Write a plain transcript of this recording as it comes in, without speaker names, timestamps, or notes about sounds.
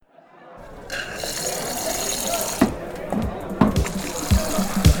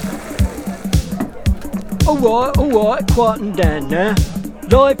Alright, quieten down now.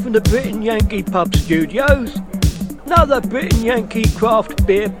 Live from the Brit and Yankee pub studios. Another Brit and Yankee craft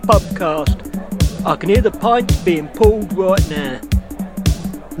beer pubcast. I can hear the pints being pulled right now.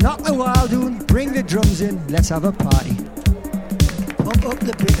 Knock the wild one, bring the drums in, let's have a party. Pump up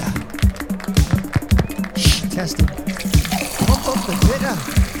the bitter. Shh, testing. Pump up the bitter.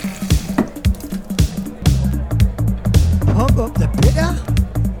 Pump up the bitter.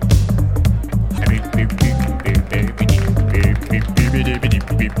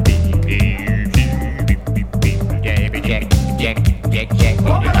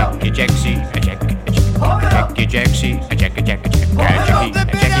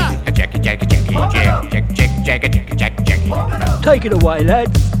 Take it away,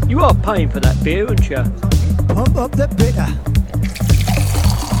 lads. You are paying for that beer, aren't you? Pump up the bitter.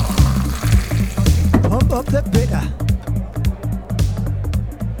 Pump up the bitter.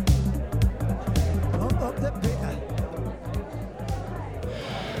 Pump up the bitter.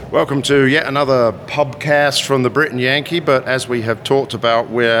 Welcome to yet another pubcast from the Brit and Yankee, but as we have talked about,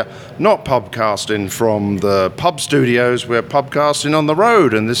 we're not pubcasting from the pub studios, we're pubcasting on the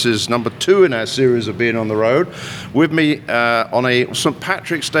road, and this is number 2 in our series of being on the road. With me on a St.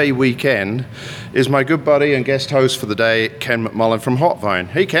 Patrick's Day weekend is my good buddy and guest host for the day, Ken McMullen from Hotvine.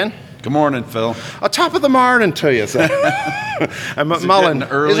 Hey, Ken. Good morning, Phil. A top of the morning to you, sir. And McMullen,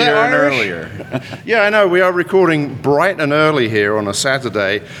 earlier and earlier. Yeah, I know. We are recording bright and early here on a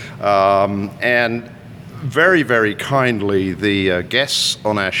Saturday, and very, very kindly, the guests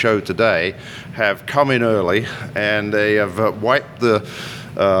on our show today have come in early, and they have wiped the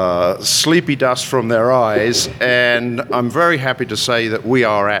sleepy dust from their eyes, and I'm very happy to say that we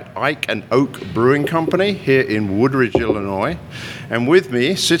are at Ike and Oak Brewing Company here in Woodridge, Illinois. And with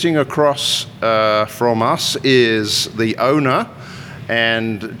me, sitting across from us, is the owner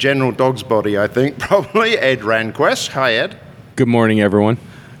and general dog's body, I think, probably, Ed Ranquest. Hi, Ed. Good morning, everyone.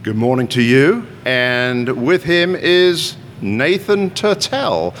 Good morning to you. And with him is Nathan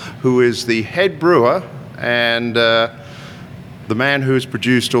Turtell, who is the head brewer and the man who has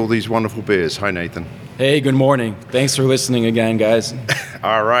produced all these wonderful beers. Hi, Nathan. Hey, good morning. Thanks for listening again, guys.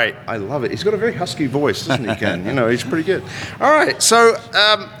 All right. I love it. He's got a very husky voice, doesn't he, Ken? You know, he's pretty good. All right. So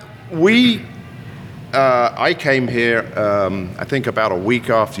I came here, I think about a week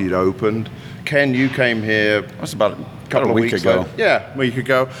after you'd opened. Ken, you came here. It was about a couple of weeks ago. Yeah, a week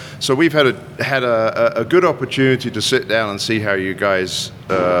ago. So we've had a good opportunity to sit down and see how you guys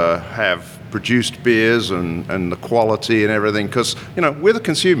have produced beers and the quality and everything, because you know we're the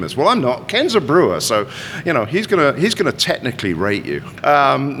consumers. Well, I'm not. Ken's a brewer, so you know he's gonna technically rate you.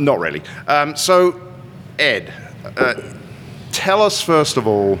 Not really. So Ed, tell us first of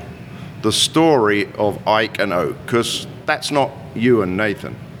all the story of Ike and Oak, because that's not you and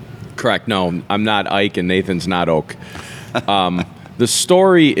Nathan. Correct. No, I'm not Ike, and Nathan's not Oak. The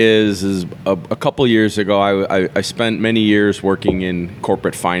story is a couple years ago, I spent many years working in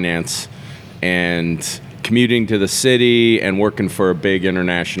corporate finance and commuting to the city and working for a big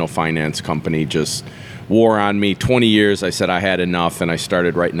international finance company just wore on me. 20 years, I said I had enough, and I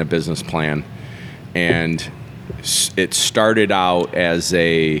started writing a business plan. And it started out as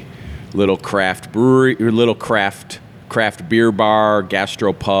a little craft brewery, or little craft beer bar,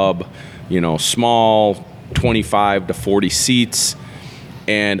 gastropub, you know, small, 25 to 40 seats.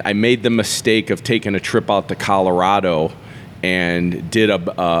 And I made the mistake of taking a trip out to Colorado and did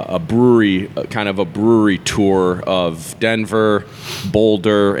a brewery, kind of a brewery tour of Denver,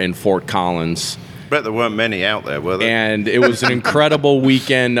 Boulder, and Fort Collins. Bet there weren't many out there, were there? And it was an incredible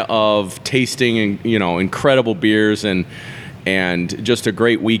weekend of tasting, you know, incredible beers and just a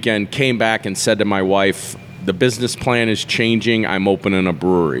great weekend. Came back and said to my wife, the business plan is changing. I'm opening a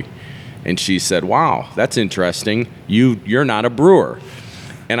brewery. And she said, wow, that's interesting. You're not a brewer.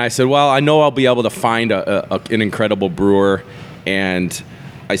 And I said, well, I know I'll be able to find an incredible brewer. And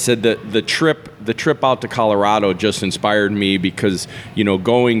I said that the trip out to Colorado just inspired me because, you know,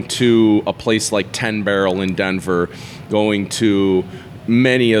 going to a place like 10 Barrel in Denver, going to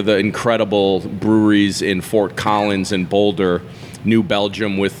many of the incredible breweries in Fort Collins and Boulder, New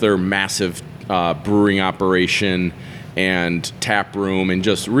Belgium with their massive brewing operation and tap room and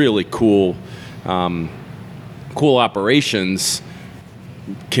just really cool operations,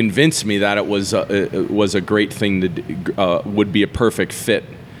 convinced me that it was a great thing that would be a perfect fit.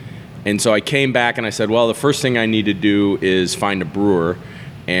 And so I came back and I said, well, the first thing I need to do is find a brewer,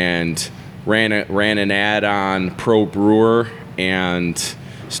 and ran an ad on Pro Brewer and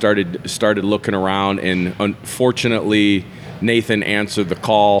started looking around, and unfortunately Nathan answered the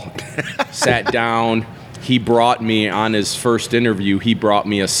call, sat down, he brought me on his first interview. He brought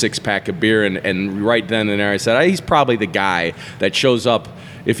me a 6-pack of beer, and right then and there I said, he's probably the guy that shows up.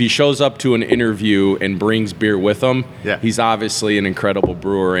 If he shows up to an interview and brings beer with him, he's obviously an incredible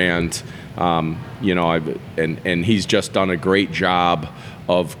brewer, and and he's just done a great job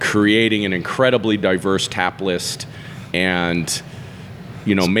of creating an incredibly diverse tap list and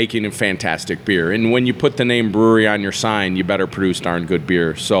making a fantastic beer. And when you put the name brewery on your sign, you better produce darn good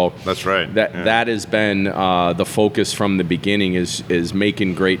beer. So that's right. That has been the focus from the beginning is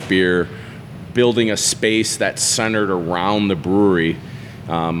making great beer, building a space that's centered around the brewery.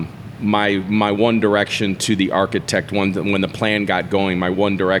 My one direction to the architect when the plan got going, my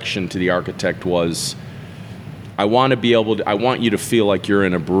one direction to the architect was, I want you to feel like you're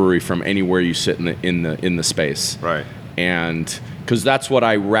in a brewery from anywhere you sit in the space. Right. And because that's what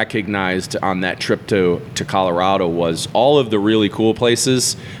I recognized on that trip to Colorado was all of the really cool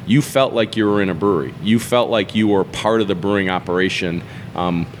places, you felt like you were in a brewery. You felt like you were part of the brewing operation.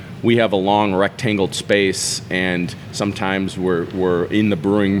 We have a long rectangled space, and sometimes we're in the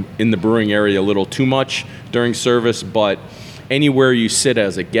brewing area a little too much during service. But anywhere you sit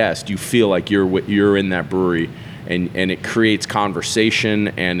as a guest, you feel like you're in that brewery, and it creates conversation,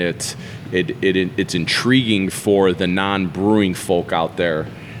 and it's intriguing for the non-brewing folk out there,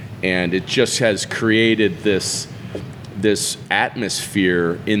 and it just has created this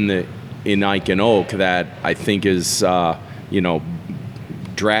atmosphere in Ike and Oak that I think is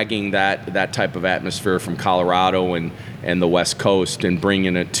dragging that type of atmosphere from Colorado and the West Coast and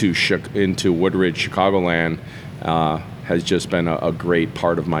bringing it into Woodridge, Chicagoland, has just been a great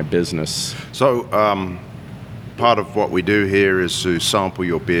part of my business. So part of what we do here is to sample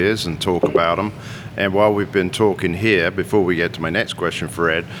your beers and talk about them. And while we've been talking here, before we get to my next question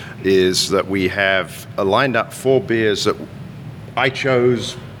for Ed, is that we have lined up 4 beers that I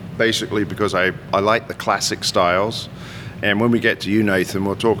chose basically because I like the classic styles. And when we get to you, Nathan,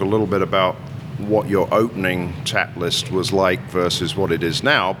 we'll talk a little bit about what your opening tap list was like versus what it is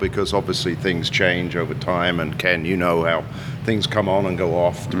now, because obviously things change over time. And Ken, you know how things come on and go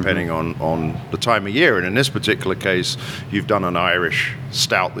off depending on the time of year. And in this particular case, you've done an Irish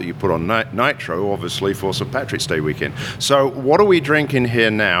stout that you put on Nitro, obviously, for St. Patrick's Day weekend. So what are we drinking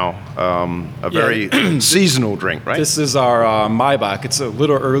here now? A very seasonal drink, right? This is our Maibach. It's a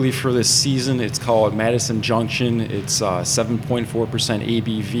little early for this season. It's called Madison Junction. It's 7.4%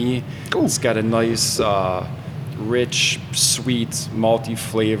 ABV. Cool. It's got a nice, rich, sweet, malty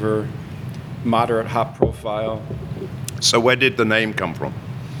flavor, moderate hop profile. So where did the name come from?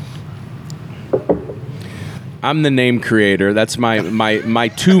 I'm the name creator. That's my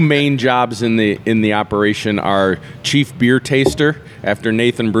 2 main jobs in the operation are chief beer taster. After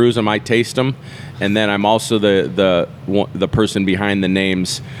Nathan brews them, I taste them, and then I'm also the person behind the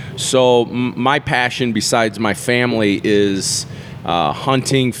names. So my passion, besides my family, is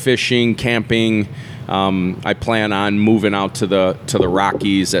hunting, fishing, camping. I plan on moving out to the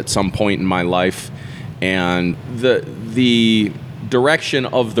Rockies at some point in my life, and the direction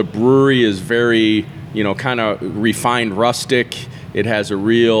of the brewery is very, kind of refined rustic. It has a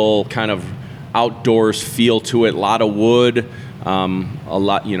real kind of outdoors feel to it, a lot of wood, a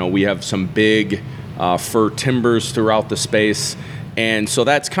lot, we have some big fir timbers throughout the space. And so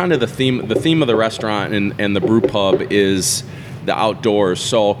that's kind of the theme of the restaurant and the brew pub is the outdoors.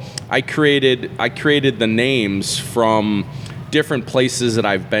 So I created the names from different places that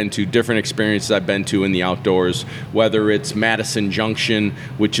I've been to, different experiences I've been to in the outdoors, whether it's Madison Junction,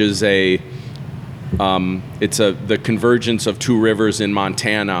 which is the convergence of 2 rivers in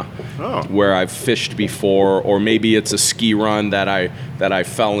Montana, where I've fished before, or maybe it's a ski run that I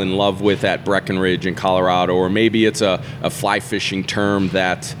fell in love with at Breckenridge in Colorado, or maybe it's a fly fishing term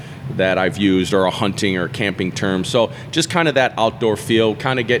that I've used, or a hunting or camping term. So just kind of that outdoor feel,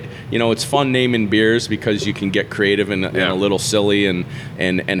 kind of get, it's fun naming beers because you can get creative and a little silly and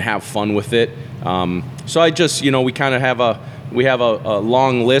have fun with it. So I just, we kind of have a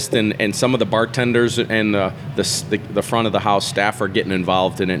long list, and some of the bartenders and the front of the house staff are getting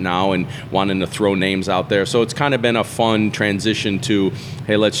involved in it now and wanting to throw names out there. So it's kind of been a fun transition to,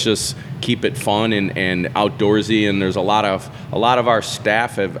 hey, let's just keep it fun and outdoorsy. And there's a lot of our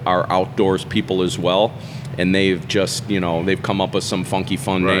staff are outdoors people as well, and they've just they've come up with some funky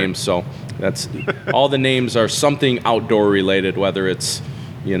fun names. So that's all the names are something outdoor related, whether it's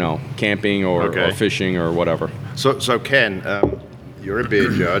camping or fishing or whatever. So Ken, you're a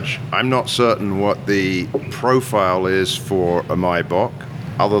beer judge. I'm not certain what the profile is for a Maibach,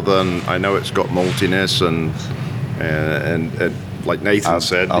 other than I know it's got maltiness and like Nathan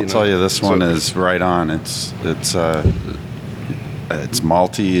said. I'll tell you, this one is right on. It's It's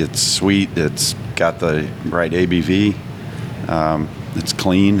malty, it's sweet, it's got the right ABV. It's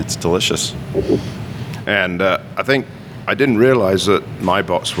clean, it's delicious. And I think I didn't realize that my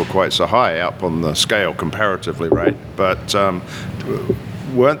bots were quite so high up on the scale comparatively, right? But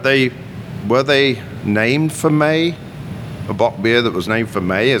were they named for May? A bock beer that was named for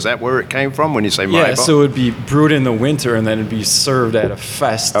May? Is that where it came from when you say my bock? So it would be brewed in the winter and then it'd be served at a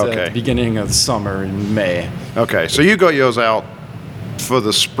fest at the beginning of the summer in May. Okay, so you got yours out for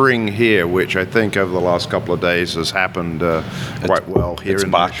the spring here, which I think over the last couple of days has happened quite well here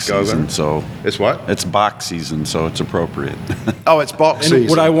in bock Chicago. season, so it's what? It's bock season, so it's appropriate. Oh, it's bock season. And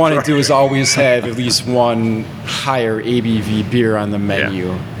what I want to do is always have at least one higher ABV beer on the menu.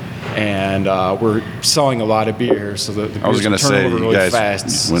 Yeah. And we're selling a lot of beer, so the I was going to say, over you really guys,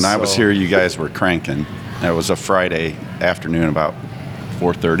 fast. when I was here, you guys were cranking. That was a Friday afternoon, about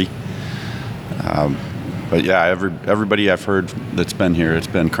 4:30. But yeah, everybody I've heard that's been here, it's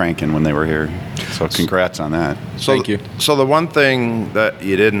been cranking when they were here. So congrats on that. So, Thank you. So the one thing that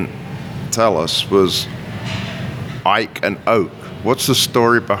you didn't tell us was Ike and Oak. What's the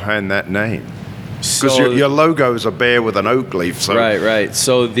story behind that name? Because your logo is a bear with an oak leaf. So right.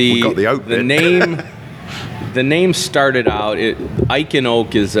 So we got the oak bit. name, the name started out. Ike and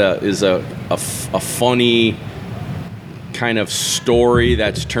Oak is a funny kind of story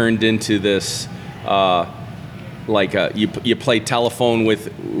that's turned into this. You play telephone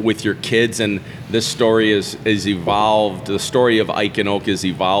with your kids, and this story is evolved. The story of Ike and Oak has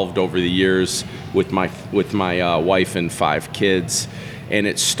evolved over the years with my wife and 5 kids. And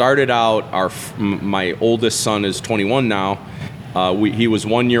it started out, my oldest son is 21 now. He was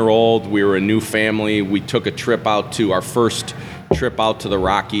 1 year old. We were a new family. We took our first trip out to the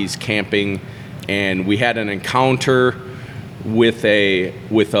Rockies camping, and we had an encounter with a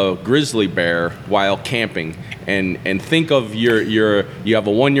grizzly bear while camping. And think of you have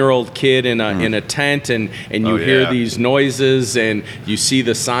a 1 year old kid in a tent, and you hear these noises, and you see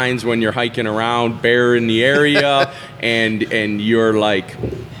the signs when you're hiking around, bear in the area, and you're like,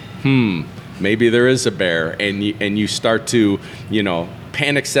 maybe there is a bear, and you start to,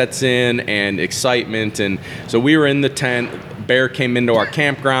 panic sets in and excitement. And so we were in the tent, bear came into our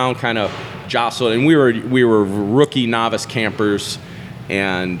campground, kind of jostled, and we were rookie novice campers,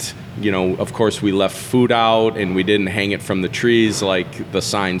 and of course we left food out and we didn't hang it from the trees like the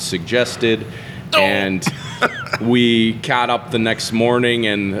sign suggested. And we got up the next morning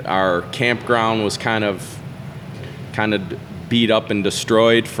and our campground was kind of beat up and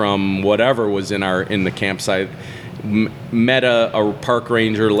destroyed from whatever was in the campsite. Met a park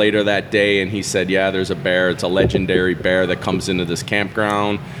ranger later that day, and he said, yeah, there's a bear. It's a legendary bear that comes into this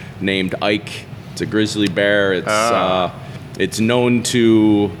campground named Ike. It's a grizzly bear. It's known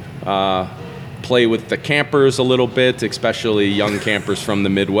to play with the campers a little bit, especially young campers from the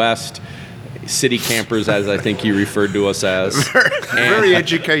Midwest. City campers, as I think you referred to us as. Very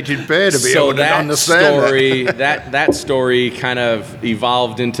educated bear to be able to understand that story kind of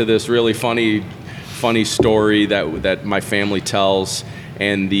evolved into this really funny story that my family tells.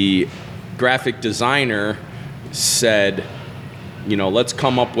 And the graphic designer said, let's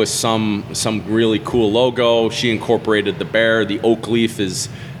come up with some really cool logo. She incorporated the bear. The oak leaf is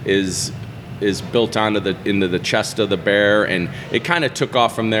built into the chest of the bear, and it kind of took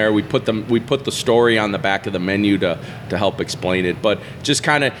off from there. We put the story on the back of the menu to help explain it, but just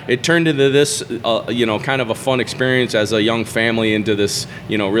it turned into this kind of a fun experience as a young family, into this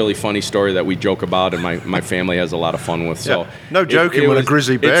really funny story that we joke about, and my family has a lot of fun with. So no joking when a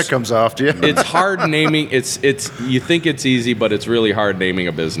grizzly bear comes after you. It's hard naming. It's you think it's easy, but it's really hard naming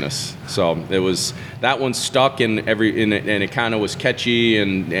a business. So that one stuck, and it kind of was catchy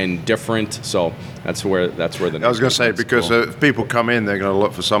and different. So that's where the name. I was going to say, because cool. if people come in, they're going to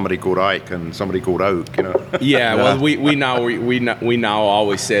look for somebody called Ike and somebody called Oak. Yeah, well, we now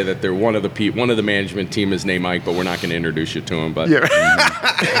always say that they're one of the management team is named Ike, but we're not going to introduce you to him. But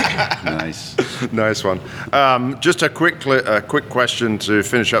nice one. Just a quick question to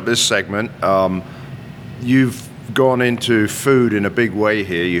finish up this segment. You've gone into food in a big way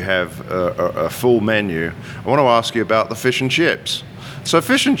here. You have a full menu. I want to ask you about the fish and chips. So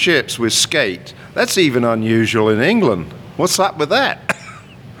fish and chips with skate, that's even unusual in England. What's up with that?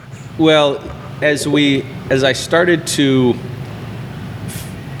 Well, as I started to,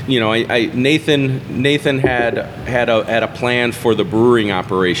 Nathan had a plan for the brewing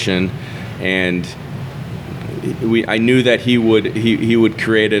operation, and I knew that he would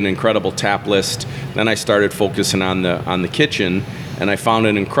create an incredible tap list. Then I started focusing on the kitchen, and I found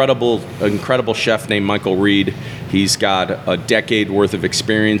an incredible chef named Michael Reed. He's got a decade worth of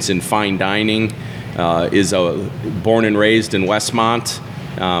experience in fine dining, is born and raised in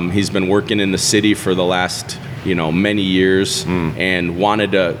Westmont. He's been working in the city for the last many years, and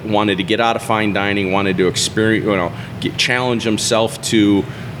wanted to get out of fine dining, wanted to experience, challenge himself to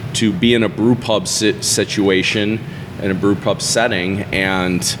be in a brew pub situation, in a brew pub setting.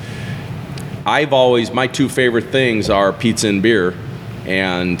 And my two favorite things are pizza and beer.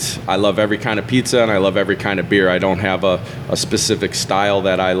 And I love every kind of pizza and I love every kind of beer. I don't have a specific style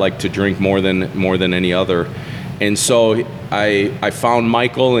that I like to drink more than any other. And so I found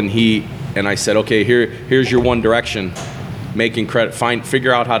Michael, and I said, okay, here's your one direction.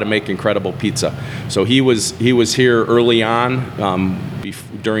 Figure out how to make incredible pizza. So he was here early on,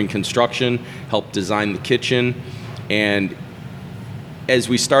 during construction, helped design the kitchen, and as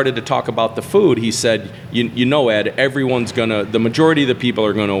we started to talk about the food, he said, Ed, the majority of the people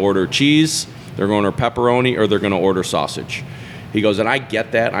are gonna order cheese, they're gonna order pepperoni, or they're gonna order sausage. He goes, and I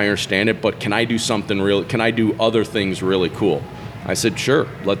get that, I understand it, but can I do other things really cool? I said, sure,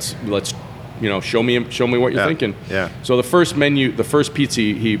 let's show me what you're thinking. Yeah. So the first pizza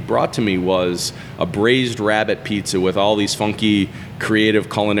he brought to me was a braised rabbit pizza with all these funky, creative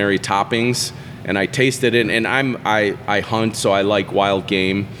culinary toppings. And I tasted it, and I hunt, so I like wild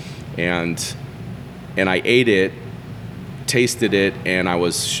game, and I ate it, tasted it, and I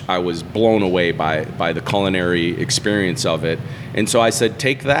was blown away by the culinary experience of it. And so I said,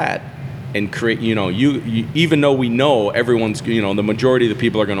 take that and create. You even though we know everyone's, the majority of the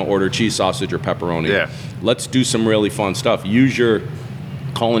people are going to order cheese, sausage, or pepperoni. Yeah. Let's do some really fun stuff. Use your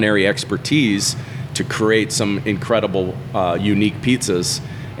culinary expertise to create some incredible, unique pizzas.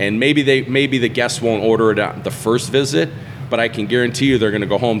 And maybe the guests won't order it at the first visit, but I can guarantee you they're going to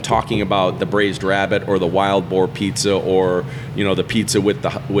go home talking about the braised rabbit or the wild boar pizza, or the pizza with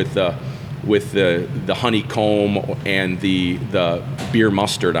the honeycomb and the beer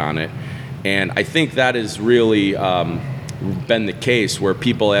mustard on it. And I think that has really been the case, where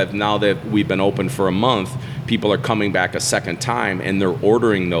people have, now that we've been open for a month, people are coming back a second time and they're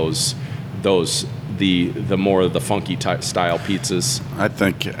ordering the more of the funky style pizzas.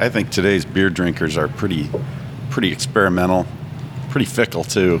 I think today's beer drinkers are pretty experimental, pretty fickle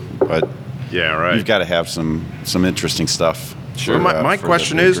too. But yeah, right. You've got to have some interesting stuff. Sure. Well, my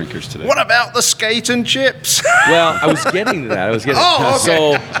question is, what about the skate and chips? Well, I was getting to that.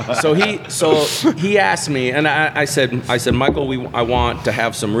 Oh, okay. So he asked me, and I said, Michael, I want to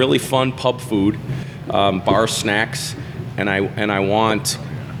have some really fun pub food, bar snacks, and I want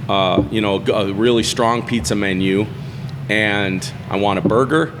a really strong pizza menu, and I want a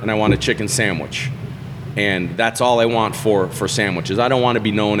burger, and I want a chicken sandwich. And that's all I want for sandwiches. I don't want to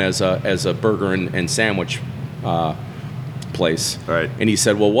be known as a burger and sandwich place. Right. And he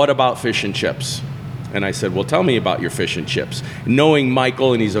said, well, what about fish and chips? And I said, well, tell me about your fish and chips. Knowing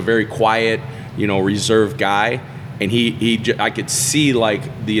Michael, and he's a very quiet, reserved guy, and I could see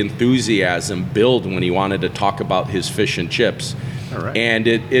like the enthusiasm build when he wanted to talk about his fish and chips. All right. And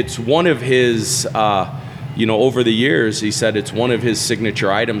it's one of his, over the years, he said it's one of his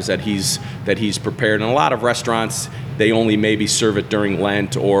signature items that he's prepared. And a lot of restaurants, they only maybe serve it during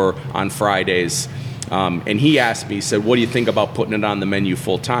Lent or on Fridays. And he asked me, he said, what do you think about putting it on the menu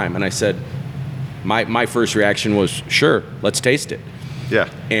full time? And I said, my first reaction was, sure, let's taste it. Yeah.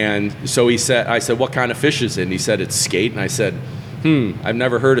 And so I said, what kind of fish is it? And he said, it's skate. And I said, I've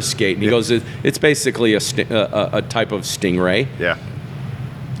never heard of skate. And he goes, it's basically a type of stingray. Yeah.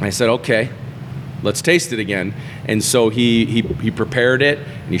 I said, okay, let's taste it again. And so he prepared it,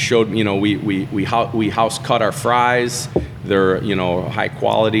 and he showed, we house cut our fries. They're, high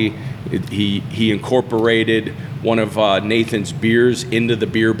quality. He incorporated one of Nathan's beers into the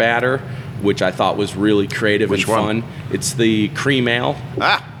beer batter, which I thought was really creative and fun. It's the cream ale.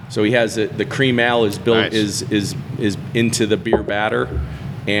 So he has the cream ale is built is into the beer batter,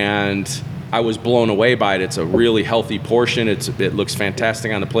 and I was blown away by it. It's a really healthy portion. It looks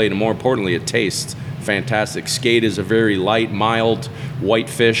fantastic on the plate, and more importantly, it tastes fantastic. Skate is a very light, mild white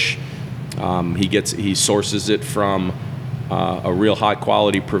fish. He sources it from a real high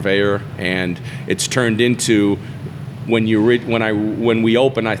quality purveyor, and it's turned into, when we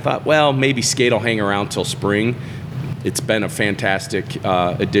opened, I thought, well, maybe skate will hang around till spring. It's been a fantastic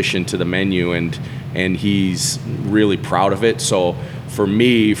addition to the menu, and he's really proud of it. So for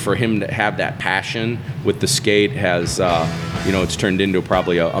him to have that passion with the skate has, it's turned into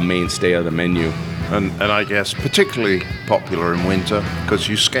probably a mainstay of the menu. And I guess particularly popular in winter, because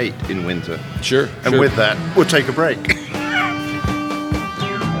you skate in winter. Sure. And with that, we'll take a break.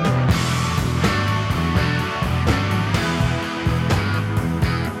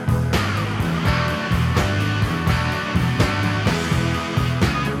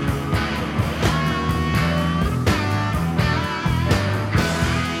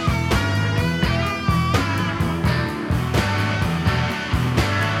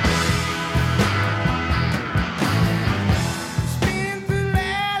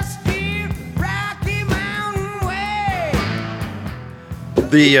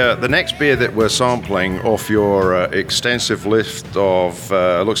 The next beer that we're sampling off your extensive list of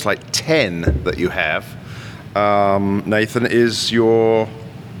looks like 10 that you have, Nathan, is your,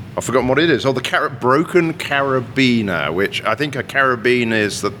 I've forgotten what it is. Oh, the broken carabiner, which I think a carabiner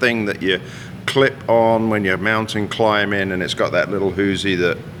is the thing that you clip on when you're mountain climbing, and it's got that little hoozy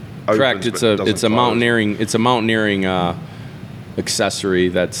that opens. Correct. It's a mountaineering accessory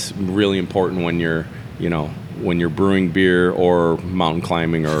that's really important when you're brewing beer or mountain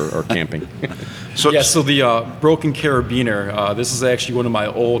climbing or camping. So the broken carabiner, this is actually one of my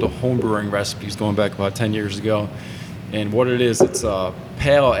old home brewing recipes going back about 10 years ago. And what it is, it's a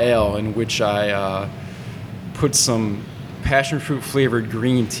pale ale in which I put some passion fruit flavored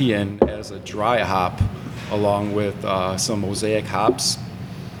green tea in as a dry hop along with some mosaic hops.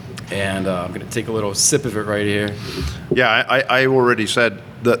 And I'm going to take a little sip of it right here. Yeah, I already said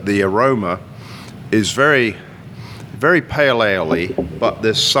that the aroma is very, very pale ale-y, but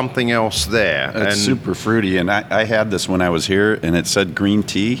there's something else there. It's super fruity, and I had this when I was here, and it said green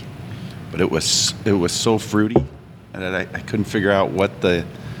tea, but it was so fruity that I couldn't figure out what the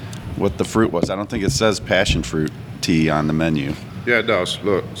fruit was. I don't think it says passion fruit tea on the menu. Yeah, it does.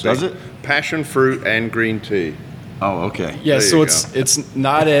 Look. See? Does it? Passion fruit and green tea. Oh, okay. Yeah, There so you it's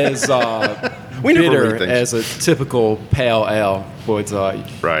not as We never bitter read things. as a typical pale ale, but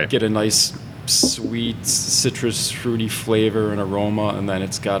Right. get a nice sweet citrus fruity flavor and aroma, and then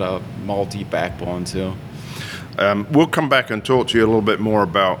it's got a malty backbone too. We'll come back and talk to you a little bit more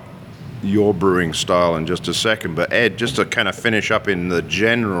about your brewing style in just a second, but Ed, just to kind of finish up in the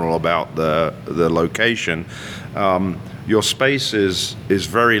general about the location, your space is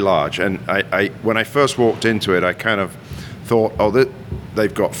very large, and I when I first walked into it, I kind of thought,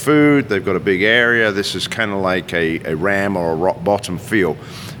 they've got food, they've got a big area, this is kind of like a Ram or a Rock Bottom feel.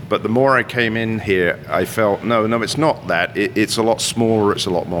 But the more I came in here, I felt, no, it's not that. It's a lot smaller, it's a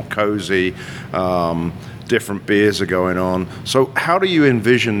lot more cozy, different beers are going on. So how do you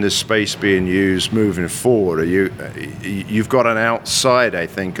envision this space being used moving forward? You've got an outside, I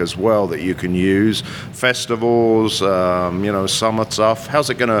think, as well that you can use, festivals, summer stuff. How's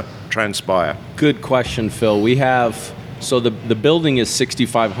it going to transpire? Good question, Phil. We have, so the building is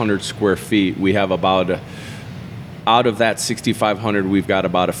 6,500 square feet. We have out of that 6,500, we've got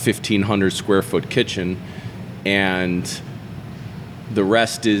about a 1,500 square foot kitchen, and the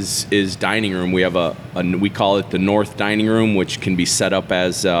rest is dining room. We have we call it the North Dining Room, which can be set up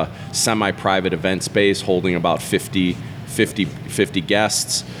as a semi-private event space holding about 50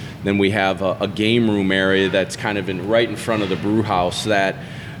 guests. Then we have a game room area that's kind of right in front of the brew house that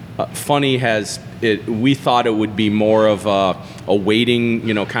we thought it would be more of a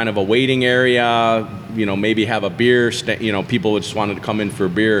waiting, kind of a waiting area, maybe have a beer, people just wanted to come in for a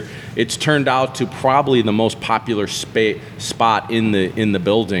beer. It's turned out to probably the most popular spot in the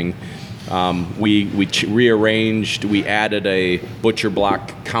building. We rearranged, we added a butcher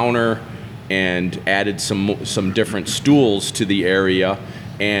block counter and added some different stools to the area.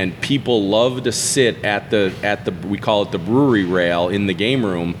 And people love to sit at the we call it the brewery rail in the game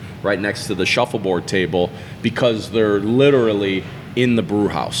room right next to the shuffleboard table because they're literally in the brew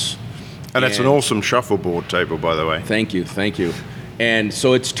house. And it's an awesome shuffleboard table, by the way. Thank you. And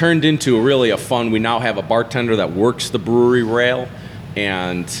so it's turned into really a fun. We now have a bartender that works the brewery rail,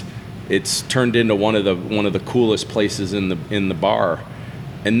 and it's turned into one of the coolest places in the bar.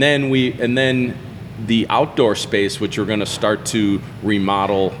 And then the outdoor space, which we're going to start to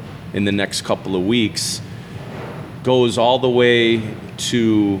remodel in the next couple of weeks, goes all the way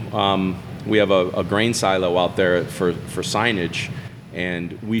to, we have a grain silo out there for signage,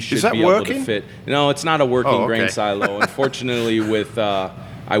 and we should be able to fit. No, it's not a working grain silo. Unfortunately,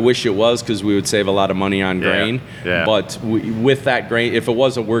 I wish it was because we would save a lot of money on grain. Yeah. But with that grain, if it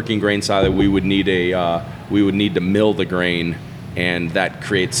was a working grain silo, we would need to mill the grain, and that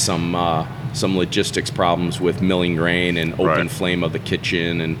creates some logistics problems with milling grain and open flame of the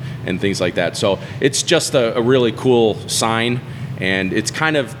kitchen and things like that. So it's just a really cool sign, and it's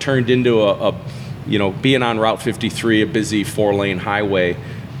kind of turned into being on Route 53, a busy 4-lane highway.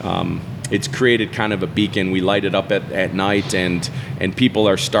 It's created kind of a beacon. We light it up at night, and people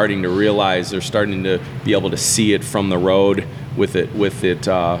are starting to realize they're starting to be able to see it from the road with it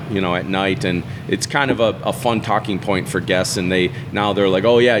at night, and it's kind of a fun talking point for guests. And they're like,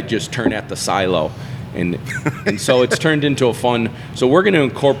 oh yeah, just turn at the silo, and so it's turned into a fun. So we're going to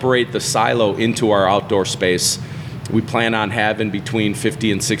incorporate the silo into our outdoor space. We plan on having between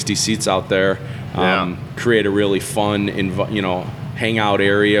 50 and 60 seats out there. Create a really fun, hangout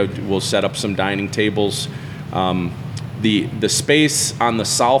area. We'll set up some dining tables. The space on the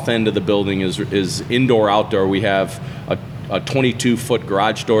south end of the building is indoor outdoor. We have 22-foot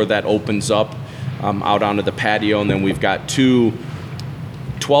garage door that opens up out onto the patio, and then we've got 2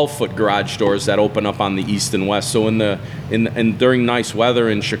 12-foot garage doors that open up on the east and west. So during nice weather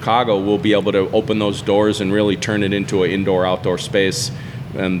in Chicago, we'll be able to open those doors and really turn it into an indoor-outdoor space,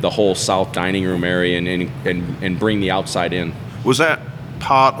 and the whole south dining room area, and bring the outside in. Was that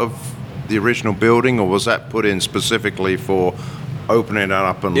part of the original building, or was that put in specifically for opening it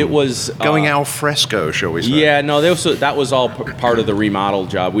up and it was going al fresco, shall we say? Yeah, no, that was all part of the remodel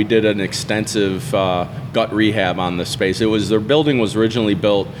job. We did an extensive gut rehab on the space. Their building was originally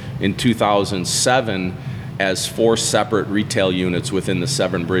built in 2007 as 4 separate retail units within the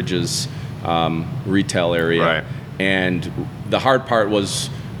Seven Bridges retail area. Right. And the hard part was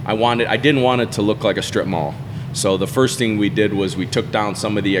I didn't want it to look like a strip mall. So the first thing we did was we took down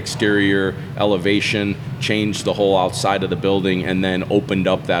some of the exterior elevation, changed the whole outside of the building, and then opened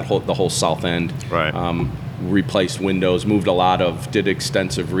up the whole south end. Right. Replaced windows, did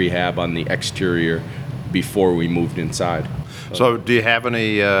extensive rehab on the exterior before we moved inside. So do you have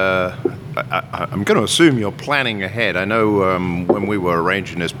any, I'm going to assume you're planning ahead. I know when we were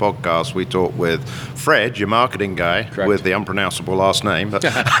arranging this podcast, we talked with Fred, your marketing guy, Correct. with the unpronounceable last name.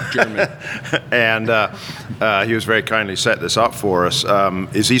 German. And he was very kindly set this up for us.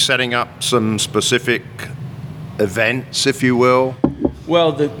 Is he setting up some specific events, if you will?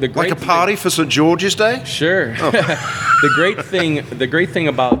 Well, the great like a party for St. George's Day? Sure. Oh. The great thing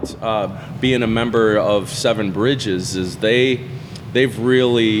about being a member of Seven Bridges is they've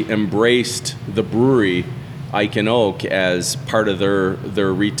really embraced the brewery Ike and Oak as part of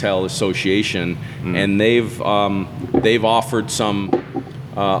their retail association, and they've offered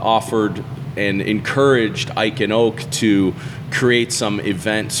and encouraged Ike and Oak to create some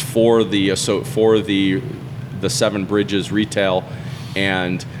events for the Seven Bridges retail.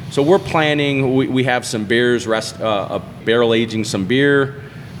 And so we're planning, we have some beers, barrel aging some beer.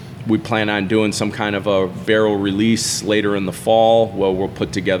 We plan on doing some kind of a barrel release later in the fall, where we'll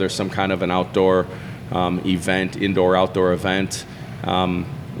put together some kind of an outdoor event, indoor-outdoor event.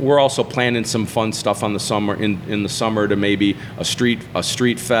 We're also planning some fun stuff on the summer, in the summer, to maybe a street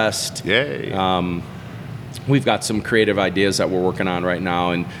fest. Yay. We've got some creative ideas that we're working on right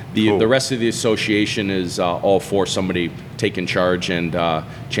now, and the rest of the association is all for somebody taking charge and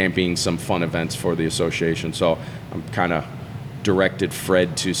championing some fun events for the association. So I'm kind of directed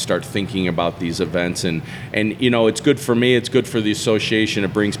Fred to start thinking about these events, and it's good for me, it's good for the association.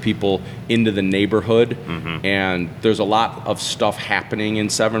 It brings people into the neighborhood, and there's a lot of stuff happening in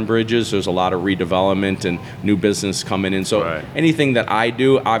Seven Bridges. There's a lot of redevelopment and new business coming in, so anything that I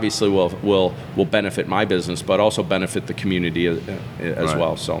do obviously will benefit my business, but also benefit the community as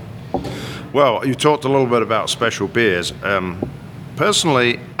well. So, well, you talked a little bit about special beers.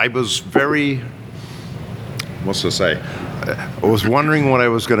 Personally, I was very, I was wondering what I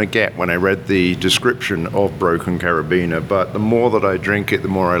was going to get when I read the description of Broken Carabiner, but the more that I drink it, the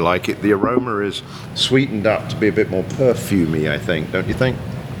more I like it. The aroma is sweetened up to be a bit more perfumey, I think, don't you think?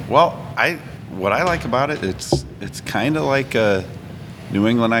 Well, what I like about it, it's kind of like a New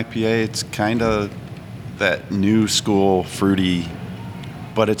England IPA. It's kind of that new school fruity,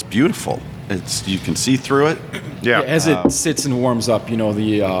 but it's beautiful. You can see through it. Yeah. As it sits and warms up,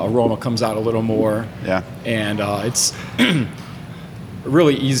 the aroma comes out a little more. Yeah. And it's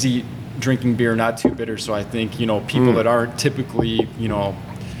really easy drinking beer, not too bitter. So I think, people that aren't typically,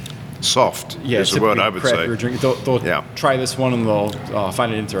 soft is the word I would say. They'll try this one and they'll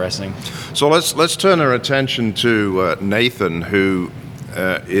find it interesting. So let's turn our attention to Nathan, who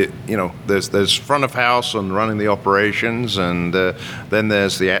there's front of house and running the operations, and then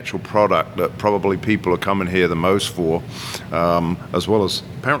there's the actual product that probably people are coming here the most for, as well as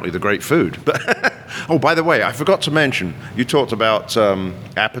apparently the great food. Oh, by the way, I forgot to mention, you talked about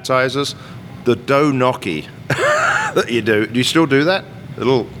appetizers. The dough gnocchi that you do you still do that? A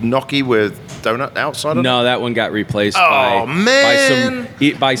little gnocchi with donut outside of it? No, that one got replaced man.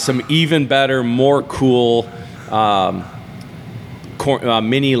 by some even better, more cool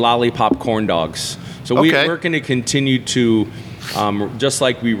mini lollipop corn dogs. So we're going to continue to, just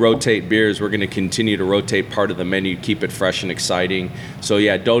like we rotate beers, we're going to continue to rotate part of the menu, keep it fresh and exciting. So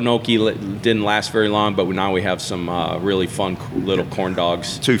yeah, dough gnocchi didn't last very long, but now we have some really fun little corn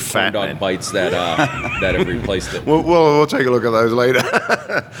dogs. Too fat, corn dog bites that have replaced it. We'll take a look at those later.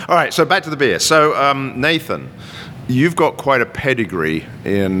 All right, so back to the beer. So Nathan, you've got quite a pedigree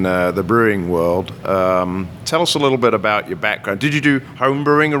in the brewing world. Tell us a little bit about your background. Did you do home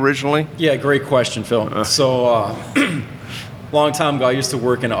brewing originally? Yeah, great question, Phil. So, long time ago, I used to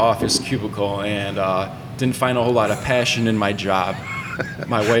work in an office cubicle and didn't find a whole lot of passion in my job.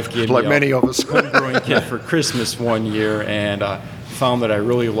 my wife gave Like me many of us. home brewing kit for Christmas one year, and found that I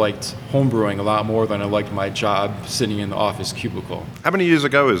really liked home brewing a lot more than I liked my job sitting in the office cubicle. How many years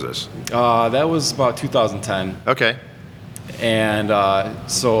ago is this? That was about 2010. Okay. And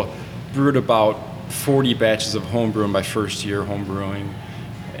so brewed about 40 batches of home brew in my first year home brewing,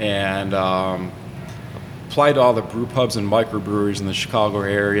 and applied to all the brew pubs and microbreweries in the Chicago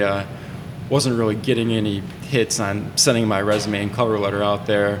area. Wasn't really getting any hits on sending my resume and cover letter out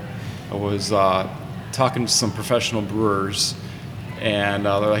there. I was talking to some professional brewers, and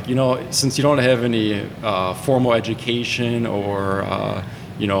they're like, since you don't have any formal education or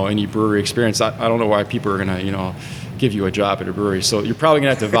any brewery experience, I don't know why people are gonna give you a job at a brewery. So you're probably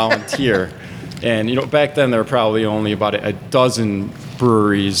gonna have to volunteer. And back then there were probably only about a dozen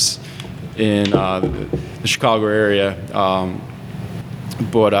breweries in the Chicago area.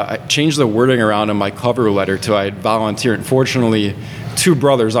 But I changed the wording around in my cover letter to I'd volunteer. Unfortunately, 2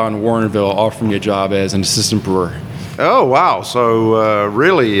 brothers out in Warrenville offered me a job as an assistant brewer. Oh, wow. So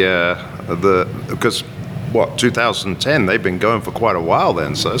really, because 2010, they've been going for quite a while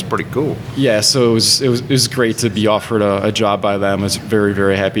then, so that's pretty cool. Yeah, so it was great to be offered a job by them. I was very,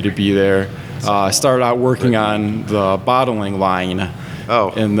 very happy to be there. I started out working on the bottling line.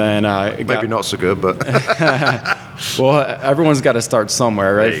 Oh, and then maybe not so good, but well, everyone's got to start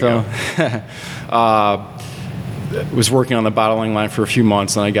somewhere, right, Phil? Was working on the bottling line for a few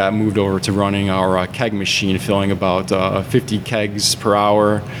months, and I got moved over to running our keg machine, filling about 50 kegs per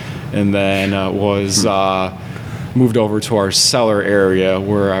hour, and then was moved over to our cellar area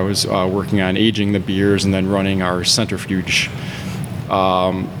where I was working on aging the beers and then running our centrifuge.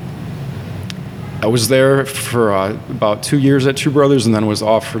 I was there for about 2 years at Two Brothers, and then was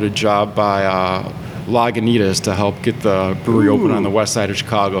offered a job by Lagunitas to help get the brewery open on the west side of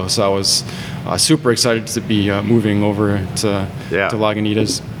Chicago. So I was super excited to be moving over to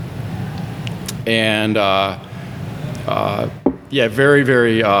Lagunitas. And very,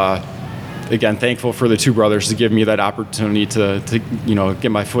 very, again, thankful for the Two Brothers to give me that opportunity to get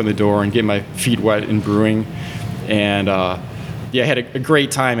my foot in the door and get my feet wet in brewing. And I had a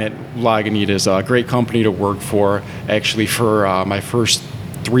great time at Lagunitas, a great company to work for. Actually, for my first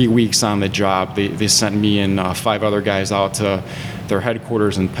 3 weeks on the job, they sent me and 5 other guys out to their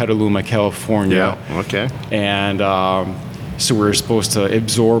headquarters in Petaluma, California. Yeah, okay. And so we were supposed to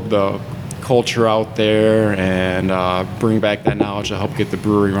absorb the culture out there and bring back that knowledge to help get the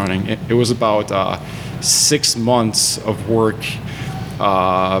brewery running. It was about 6 months of work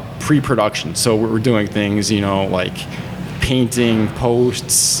pre-production. So we were doing things, like painting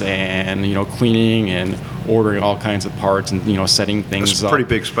posts and cleaning and ordering all kinds of parts and setting things It's up. a pretty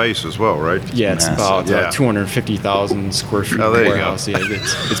big space as well, right? Yeah, it's about 250,000 square feet warehouse. Yeah,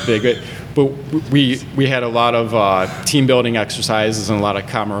 it's big. But we had a lot of team building exercises and a lot of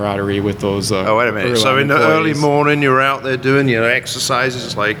camaraderie with those. Oh, wait a minute. So in the early morning, you're out there doing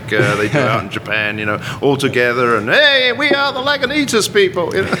exercises like they do out in Japan, all together, and hey, we are the Lagunitas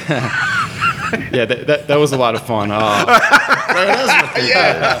people. Yeah, that was a lot of fun. Oh,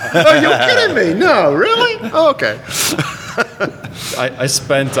 you're kidding me? No, really? Oh, okay. I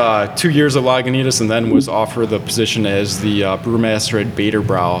spent 2 years at Lagunitas and then was offered the position as the brewmaster at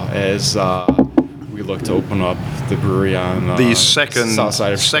Baderbrau as we look to open up the brewery on the south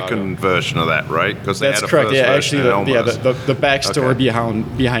side of Chicago. second version of that, right? Because That's correct. Yeah, actually, the backstory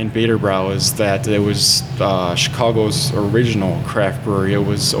behind Baderbrau is that it was Chicago's original craft brewery. It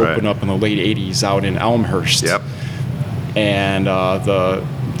was opened up in the late '80s out in Elmhurst. Yep. And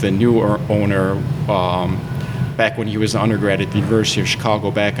the new owner, back when he was an undergrad at the University of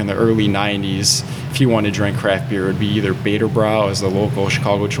Chicago back in the early '90s, if he wanted to drink craft beer, it would be either Baderbrau as the local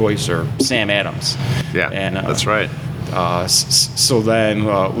Chicago choice or Sam Adams. Yeah, and, that's right. So then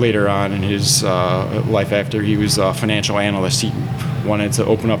later on in his life, after he was a financial analyst, he wanted to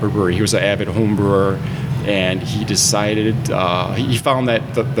open up a brewery. He was an avid home brewer, and he decided, he found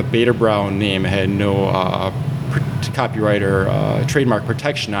that the Baderbrau name had no copyright or trademark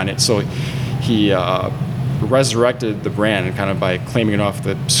protection on it. So he resurrected the brand kind of by claiming it off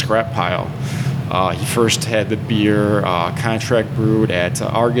the scrap pile. He first had the beer contract brewed at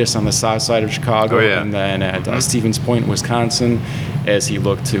Argus on the south side of Chicago, and then at Stevens Point, Wisconsin, as he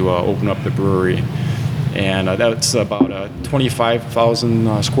looked to open up the brewery. And that's about a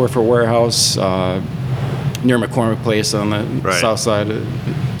 25,000 square foot warehouse near McCormick Place on the south side of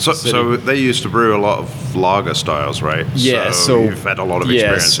the city. So they used to brew a lot of lager styles, right? Yeah, so you've had a lot of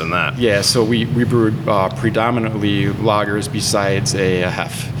experience in that. Yeah, so we brewed predominantly lagers besides a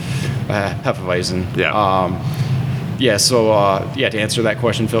Hefeweizen. Yeah. To answer that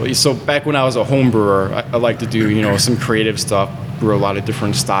question, Phil. So back when I was a home brewer, I like to do some creative stuff. brew a lot of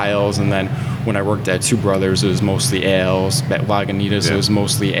different styles. And then when I worked at Two Brothers, it was mostly ales. At Lagunitas, it was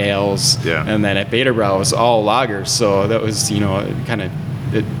mostly ales. Yeah. And then at Beta Brau, it was all lagers. So that was, kind of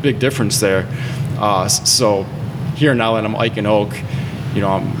a big difference there. So here now that I'm Ike and Oak,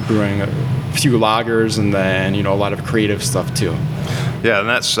 I'm brewing a few lagers and then, a lot of creative stuff too. Yeah, and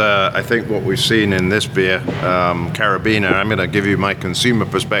that's, I think, what we've seen in this beer, Carabiner. I'm going to give you my consumer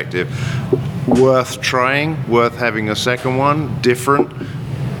perspective. Worth trying, worth having a second one, different,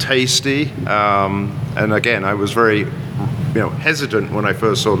 tasty. And again, I was very, hesitant when I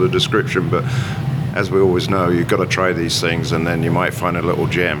first saw the description, but as we always know, you've got to try these things and then you might find a little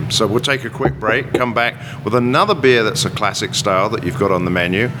gem. So we'll take a quick break, come back with another beer that's a classic style that you've got on the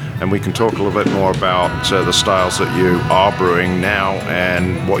menu, and we can talk a little bit more about the styles that you are brewing now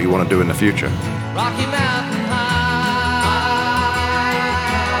and what you want to do in the future. Rocky Mountain High,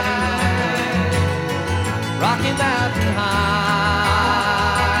 Rocky Mountain High,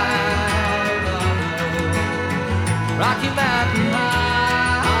 Rocky Mountain High.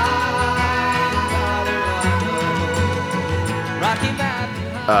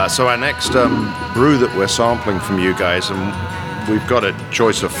 So our next brew that we're sampling from you guys, and we've got a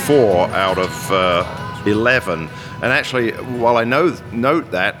choice of 4 out of 11. And actually, while I note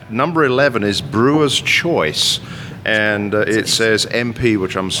that, number 11 is Brewer's Choice, and it says MP,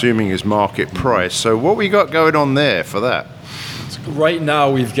 which I'm assuming is market price. So what we got going on there for that? Right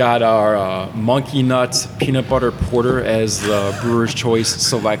now, we've got our Monkey Nut Peanut Butter Porter as the Brewer's Choice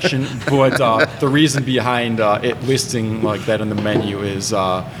selection. But the reason behind it listing like that on the menu is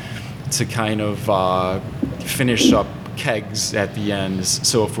to kind of finish up kegs at the end.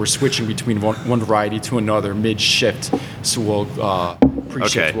 So if we're switching between one variety to another mid-shift, so we'll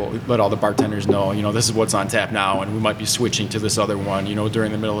pre-shift, we'll let all the bartenders know, this is what's on tap now, and we might be switching to this other one,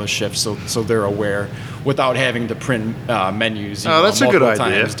 during the middle of the shift, so they're aware without having to print menus. That's a good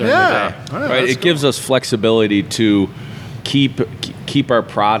idea. During the day. Right, it gives us flexibility to keep our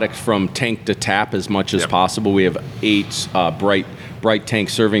product from tank to tap as much as possible. We have 8 bright tank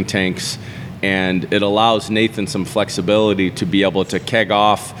serving tanks, and it allows Nathan some flexibility to be able to keg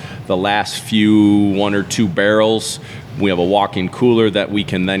off the last few 1 or 2 barrels. We have a walk-in cooler that we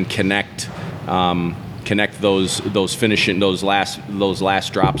can then connect those finishing those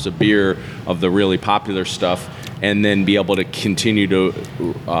last drops of beer of the really popular stuff, and then be able to continue to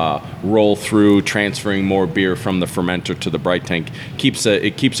roll through transferring more beer from the fermenter to the bright tank.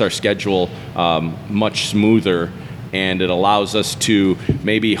 It keeps our schedule much smoother, and it allows us to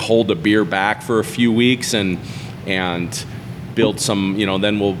maybe hold a beer back for a few weeks and build some,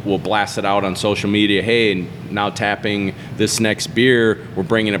 then we'll blast it out on social media. Hey, now tapping this next beer, we're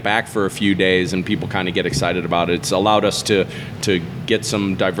bringing it back for a few days, and people kind of get excited about it. It's allowed us to get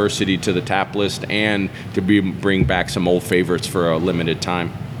some diversity to the tap list and to bring back some old favorites for a limited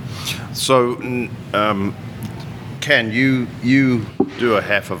time. So, Ken, you do a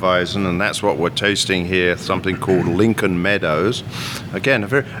Hefeweizen, and that's what we're tasting here, something called Lincoln Meadows. Again, a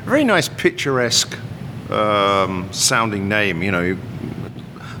very nice picturesque sounding name,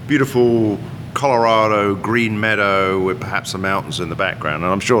 beautiful Colorado green meadow with perhaps the mountains in the background,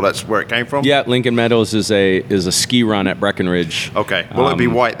 and I'm sure that's where it came from. Yeah, Lincoln Meadows is a ski run at Breckenridge. Okay, will it be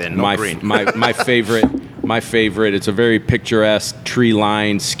white then, not green? My favorite. It's a very picturesque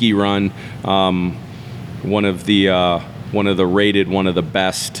tree-lined ski run. One of the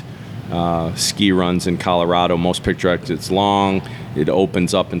best ski runs in Colorado. Most picturesque. It's long. It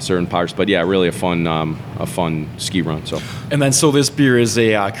opens up in certain parts, but yeah, really a fun ski run. And then this beer is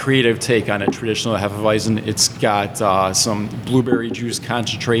a creative take on a traditional Hefeweizen. It's got some blueberry juice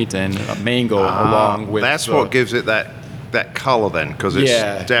concentrate and mango along with. That's what gives it that color then, because it's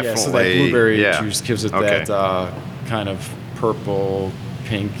definitely so that blueberry juice gives it that kind of purple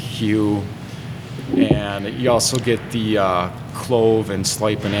pink hue. And you also get the clove and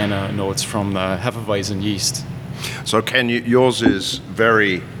slight banana notes from the Hefeweizen yeast. So Ken, yours is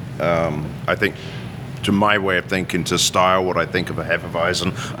very, I think, to my way of thinking, to style what I think of a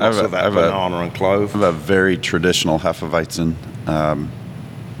Hefeweizen. Also that banana and clove. I have a very traditional Hefeweizen,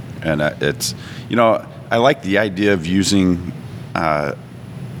 and it's, I like the idea of using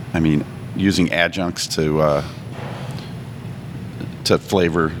adjuncts to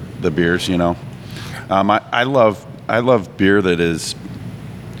flavor the beers. I love beer that is.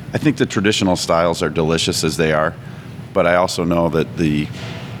 I think the traditional styles are delicious as they are, but I also know that the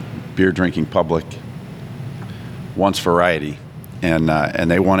beer drinking public wants variety, and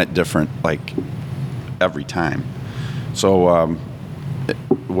they want it different, like every time. So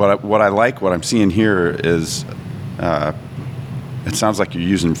what I'm seeing here is it sounds like you're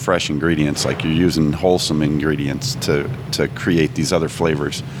using fresh ingredients, like you're using wholesome ingredients to create these other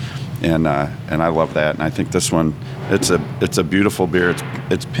flavors, and I love that. And I think this one, it's a beautiful beer.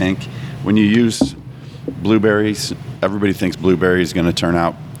 It's pink. When you use blueberries, everybody thinks blueberry is going to turn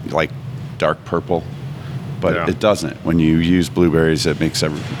out like dark purple, but it doesn't. When you use blueberries, it makes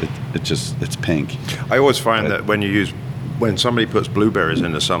it's pink. I always find that when somebody puts blueberries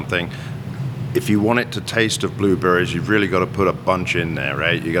into something, if you want it to taste of blueberries, you've really got to put a bunch in there,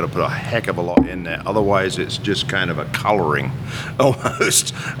 right? You got to put a heck of a lot in there. Otherwise, it's just kind of a coloring,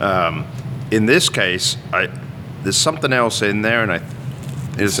 almost. In this case, there's something else in there, and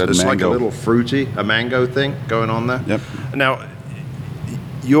it's like a little fruity, a mango thing going on there. Yep. Now,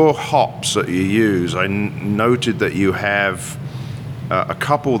 your hops that you use, I noted that you have a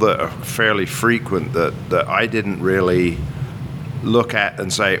couple that are fairly frequent that I didn't really look at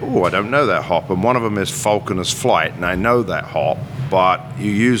and say, oh, I don't know that hop. And one of them is Falconer's Flight, and I know that hop, but you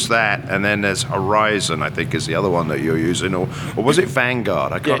use that, and then there's Horizon, I think is the other one that you're using, or was it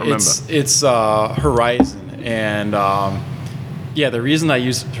Vanguard? I can't remember. It's Horizon, and the reason I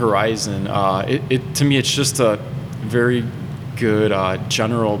use Horizon, to me, it's just a very good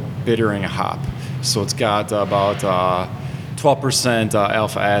general bittering hop. So it's got about 12%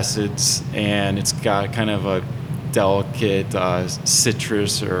 alpha acids, and it's got kind of a delicate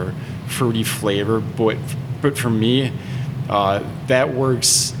citrus or fruity flavor, but for me, that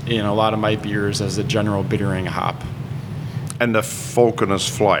works in a lot of my beers as a general bittering hop. And the Falconer's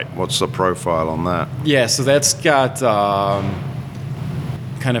Flight, what's the profile on that? Yeah, so that's got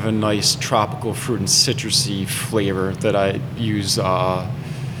kind of a nice tropical fruit and citrusy flavor that I use as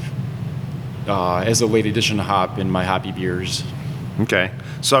a late addition hop in my hoppy beers. Okay,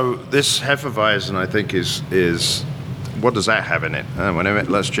 so this Hefeweizen, I think, is what does that have in it?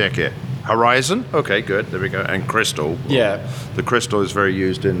 Let's check it. Horizon? Okay, good. There we go. And Crystal. Yeah. The Crystal is very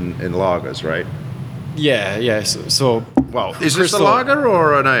used in lagers, right? Yeah. So well, is this a lager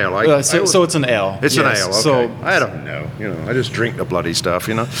or an ale? So it's an ale. It's an ale. Okay. So I don't know. I just drink the bloody stuff.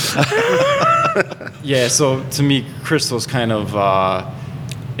 Yeah. So to me, Crystal's kind of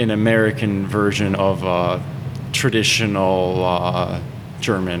an American version of traditional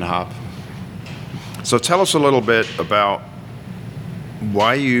German hop. So tell us a little bit about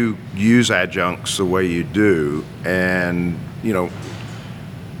why you use adjuncts the way you do, and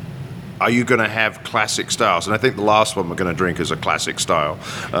are you going to have classic styles? And I think the last one we're going to drink is a classic style.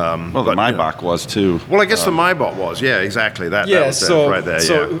 The Maibach was too. Well, I guess the Maibach was. Yeah, exactly. That was right there.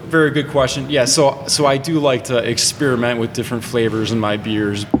 So very good question. Yeah, so I do like to experiment with different flavors in my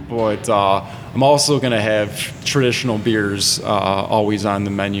beers, but I'm also going to have traditional beers always on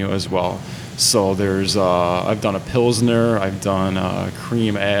the menu as well. So there's I've done a Pilsner, I've done a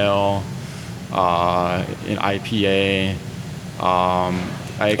cream ale, an IPA.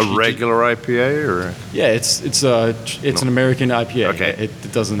 A regular IPA, or it's an American IPA. Okay.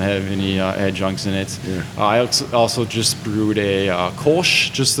 It doesn't have any adjuncts in it. Yeah. I also just brewed a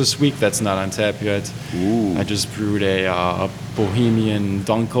Kolsch just this week. That's not on tap yet. Ooh. I just brewed a Bohemian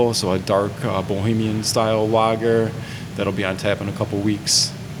Dunkel, so a dark Bohemian style lager that'll be on tap in a couple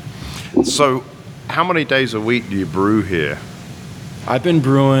weeks. So, how many days a week do you brew here? I've been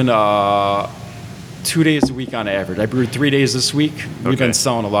brewing 2 days a week on average. I brewed 3 days this week. We've been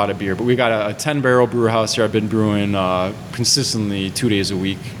selling a lot of beer, but we got a 10-barrel brew house here. I've been brewing consistently 2 days a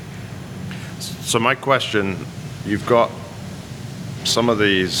week. So my question, you've got some of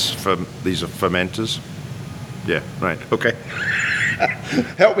these are fermenters? Yeah, right. Okay.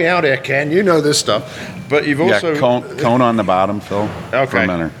 Help me out here, Ken. You know this stuff. But you've also... cone on the bottom, Phil. Okay,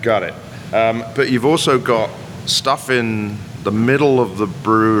 fermenter. Got it. But you've also got stuff in the middle of the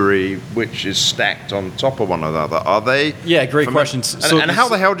brewery, which is stacked on top of one another. Are they? Yeah, great questions. And how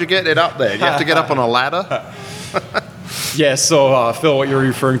the hell do you get it up there? Do you have to get up on a ladder? Yeah, so Phil, what you're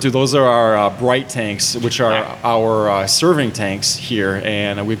referring to, those are our bright tanks, which are our serving tanks here,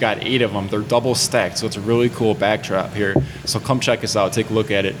 and we've got 8 of them. They're double stacked, so it's a really cool backdrop here. So come check us out, take a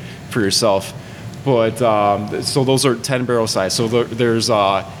look at it for yourself. But so those are 10-barrel size. So there's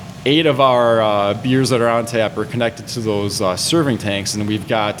 8 of our beers that are on tap are connected to those serving tanks, and we've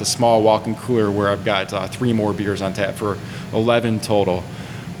got a small walk-in cooler where I've got 3 more beers on tap for 11 total.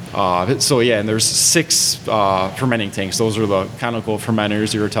 And there's 6 fermenting tanks. Those are the conical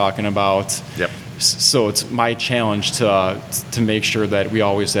fermenters you were talking about. Yep. So it's my challenge to make sure that we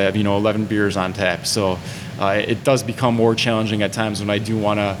always have 11 beers on tap. So it does become more challenging at times when I do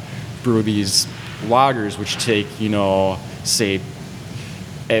want to brew these lagers, which take say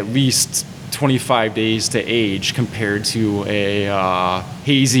at least 25 days to age, compared to a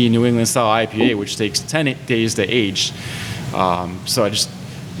hazy New England style IPA, which takes 10 days to age. So I just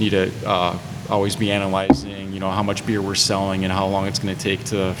need to always be analyzing, how much beer we're selling and how long it's going to take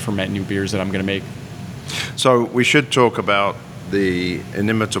to ferment new beers that I'm going to make. So we should talk about the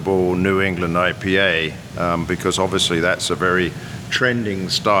inimitable New England IPA, because obviously that's a very trending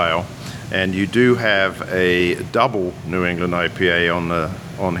style, and you do have a double New England IPA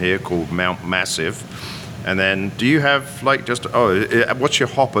on here called Mount Massive. And then do you have like what's your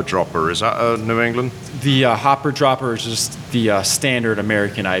hopper dropper? Is that a New England? The hopper dropper is just the standard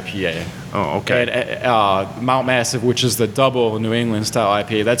American IPA. Oh, okay. And, Mount Massive, which is the double New England style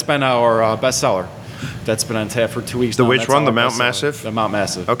IPA, that's been our bestseller. That's been on tap for 2 weeks now. Which one? The Mount Massive? The Mount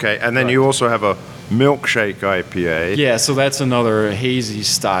Massive. Okay, and then you also have a milkshake IPA. Yeah, so that's another hazy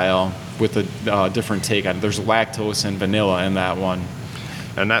style with a different take on it. There's lactose and vanilla in that one.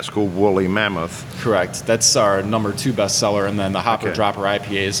 And that's called Woolly Mammoth. Correct. That's our number 2 bestseller, and then the Hopper Dropper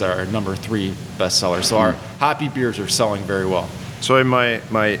IPA is our number 3 bestseller. So our hoppy beers are selling very well. So in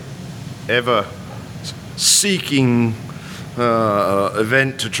my ever seeking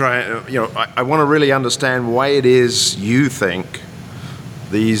event to try, I want to really understand why it is you think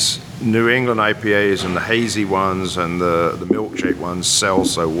these New England IPAs and the hazy ones and the milkshake ones sell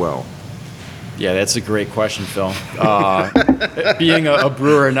so well. Yeah, that's a great question, Phil. Being a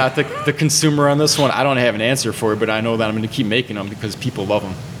brewer, not the consumer on this one, I don't have an answer for it, but I know that I'm going to keep making them because people love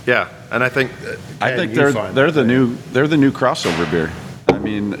them. Yeah, and I think they're the new crossover beer. I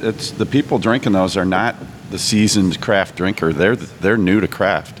mean, it's the people drinking those are not the seasoned craft drinker. They're new to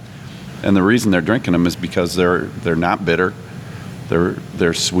craft, and the reason they're drinking them is because they're not bitter,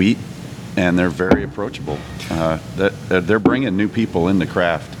 they're sweet, and they're very approachable. They're bringing new people into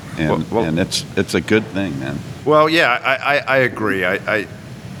craft. And it's a good thing, man. Well, yeah, I agree.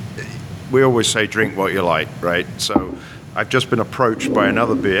 We always say drink what you like, right? So I've just been approached by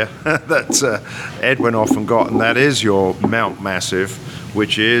another beer that Ed went off and got, and that is your Mount Massive,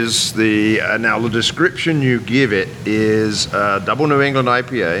 which is now the description you give it is double New England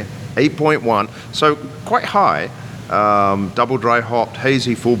IPA, 8.1, so quite high, double dry hopped,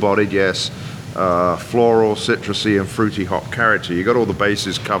 hazy, full-bodied, yes. Floral, citrusy, and fruity hop character. You got all the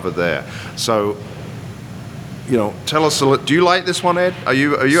bases covered there. So, tell us a little. Do you like this one, Ed? Are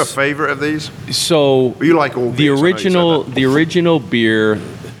you a favorite of these? So you like all the original beer,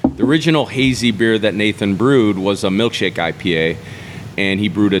 the original hazy beer that Nathan brewed was a milkshake IPA, and he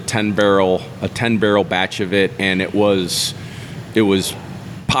brewed a 10 barrel batch of it, and it was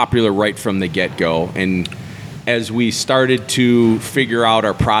popular right from the get go. And as we started to figure out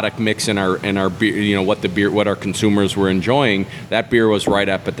our product mix and our beer, what our consumers were enjoying, that beer was right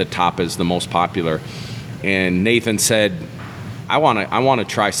up at the top as the most popular. And Nathan said, I want to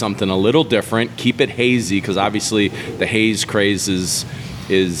try something a little different, keep it hazy, because obviously the haze craze is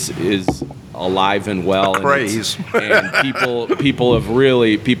alive and well. Craze. And people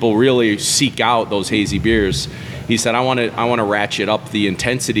really seek out those hazy beers. He said, I want to ratchet up the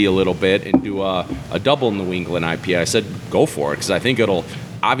intensity a little bit and do a double New England IPA. I said, go for it, because I think it'll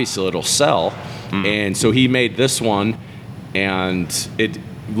sell. And so he made this one, and it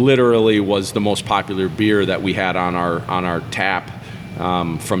literally was the most popular beer that we had on our tap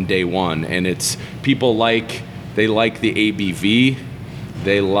from day one. And it's people they like the ABV,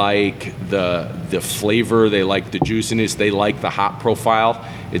 they like the flavor, they like the juiciness, they like the hop profile.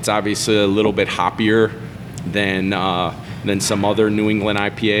 It's obviously a little bit hoppier than some other New England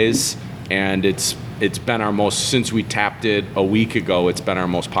IPAs, and it's been our most, since we tapped it a week ago, it's been our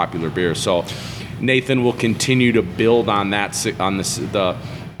most popular beer. So Nathan will continue to build on the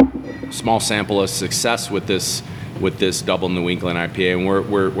small sample of success with this double New England IPA, and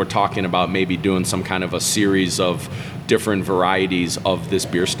we're talking about maybe doing some kind of a series of different varieties of this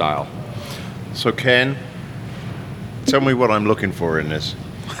beer style. So Ken, tell me what I'm looking for in this.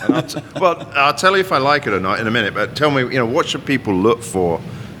 I'll tell you if I like it or not in a minute, but tell me, what should people look for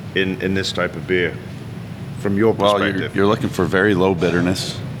in this type of beer from your perspective? Well, you're looking for very low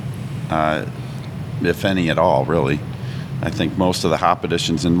bitterness, if any at all, really. I think most of the hop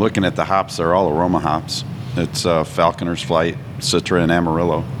additions, and looking at the hops, they're all aroma hops. It's Falconer's Flight, Citra, and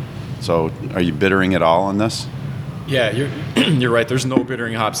Amarillo. So are you bittering at all on this? Yeah, you're right. There's no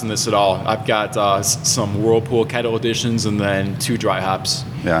bittering hops in this at all. I've got some Whirlpool kettle additions and then 2 dry hops.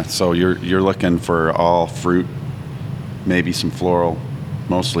 Yeah, so you're looking for all fruit, maybe some floral,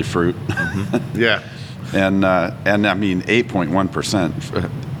 mostly fruit. Mm-hmm. Yeah, and I mean 8.1%. I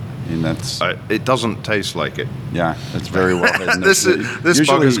mean that's it doesn't taste like it. Yeah, it's very well hidden. This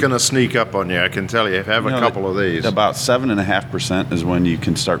bugger's going to sneak up on you. I can tell you. If you have a couple of these, about 7.5% is when you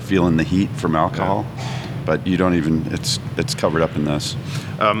can start feeling the heat from alcohol. Yeah. But you don't even, it's covered up in this.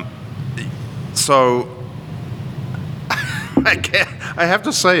 So I have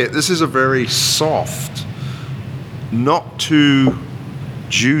to say it. This is a very soft, not too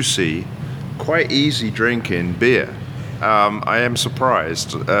juicy, quite easy drinking beer. I am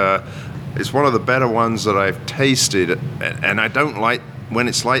surprised. It's one of the better ones that I've tasted, and I don't like, when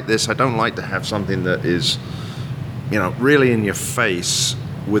it's like this, I don't like to have something that is, really in your face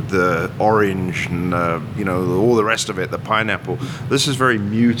with the orange and, all the rest of it, the pineapple. This is very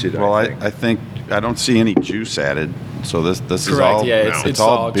muted, Well, I think. I don't see any juice added, so this is Correct. all Yeah, it's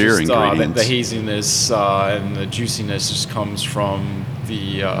all beer just, ingredients. the haziness and the juiciness just comes from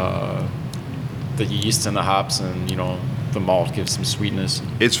the yeast and the hops, and the malt gives some sweetness.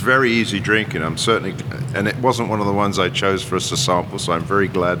 It's very easy drinking. I'm certainly, and it wasn't one of the ones I chose for us to sample, so I'm very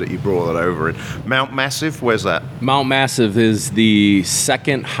glad that you brought that over. In Mount Massive, where's that? Mount Massive is the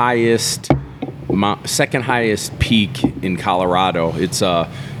second highest peak in Colorado. It's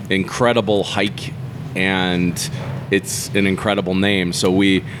a incredible hike, and it's an incredible name. So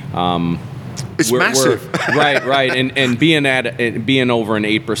It's massive. Right, and being over an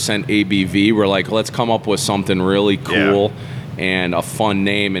 8% ABV, we're like, let's come up with something really cool and a fun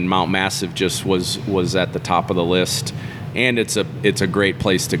name. And Mount Massive just was at the top of the list, and it's a great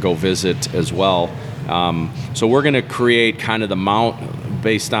place to go visit as well. So we're going to create kind of the mount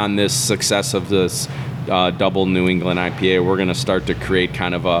based on this success of this double New England IPA. We're going to start to create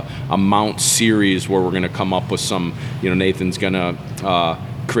kind of a mount series where we're going to come up with some, Nathan's going to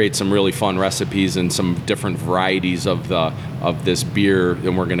create some really fun recipes and some different varieties of this beer,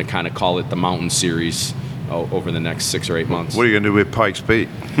 and we're going to kind of call it the Mountain Series over the next 6 or 8 months. What are you going to do with Pike's Peak?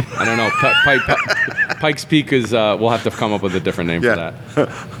 I don't know. Pike's Peak is, we'll have to come up with a different name for that.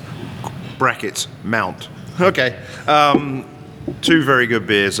 Brackets, Mount. Okay. 2 very good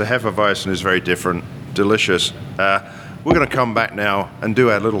beers. The Hefeweizen is very different, delicious. We're going to come back now and do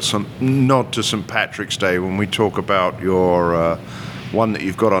our little nod to St. Patrick's Day when we talk about your one that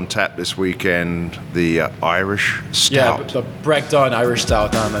you've got on tap this weekend, the Irish Stout. Yeah, the Breckdon Irish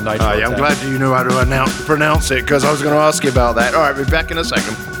Stout on the Nitro. I'm glad you knew how to pronounce it, because I was going to ask you about that. All right, we'll be back in a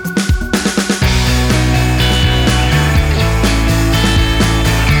second.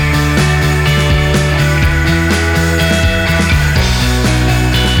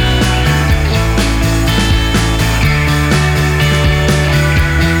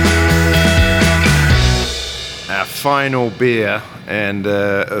 Final beer and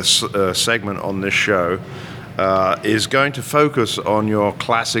a segment on this show is going to focus on your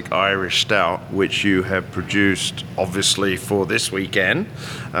classic Irish Stout, which you have produced obviously for this weekend,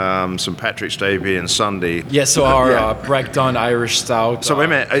 St. Patrick's Day being Sunday. Yeah, so our Breckdon Irish Stout. So wait a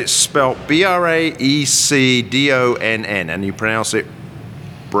minute, it's spelled Brecdonn, and you pronounce it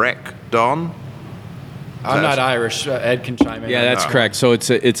Breckdon? I'm not Irish. Ed can chime in. Yeah, that's correct. So it's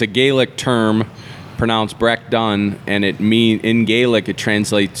a Gaelic term, pronounced Breckdon, and in Gaelic it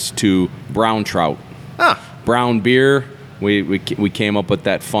translates to brown trout. Brown beer. We came up with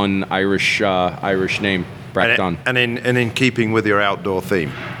that fun Irish name, Breckdon. And in keeping with your outdoor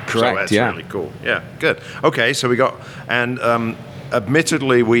theme. Correct. So that's really cool. Yeah, good. Okay, so we got, and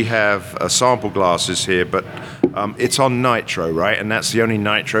admittedly we have sample glasses here, but it's on nitro, right? And that's the only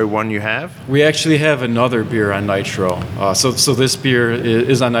nitro one you have? We actually have another beer on nitro. So this beer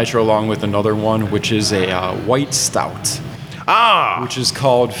is on nitro along with another one, which is a white stout. Which is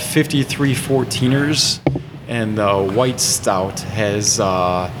called 5314ers. And the white stout has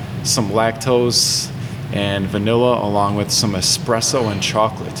some lactose and vanilla along with some espresso and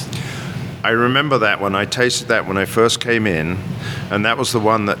chocolate. I remember that one. I tasted that when I first came in, and that was the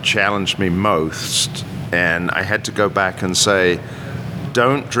one that challenged me most. And I had to go back and say,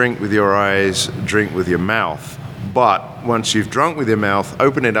 don't drink with your eyes, drink with your mouth. But once you've drunk with your mouth,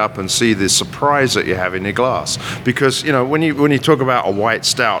 open it up and see the surprise that you have in your glass. Because, when you talk about a white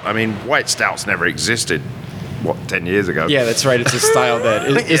stout, I mean, white stouts never existed, 10 years ago? Yeah, that's right. It's a style that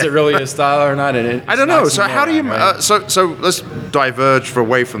is it really a style or not? I don't know. So how do you? Right? So let's diverge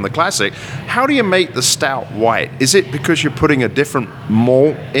away from the classic. How do you make the stout white? Is it because you're putting a different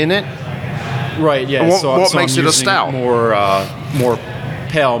malt in it? Right. Yeah. What makes it a stout? More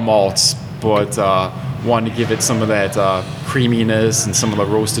pale malts, but wanted to give it some of that creaminess and some of the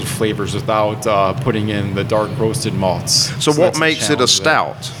roasted flavors without putting in the dark roasted malts. So what makes it a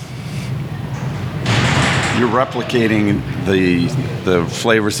stout? You're replicating the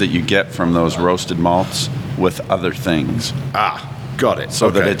flavors that you get from those roasted malts with other things. Got it. So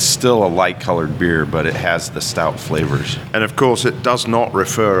that it's still a light-colored beer, but it has the stout flavors. And of course, it does not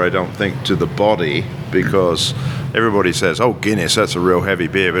refer, I don't think, to the body, because everybody says, "Oh, Guinness, that's a real heavy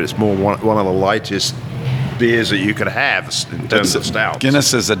beer," but it's more one of the lightest beers that you could have in terms of stout.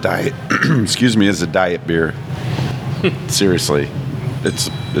 Guinness is a diet. Excuse me, is a diet beer. Seriously, it's.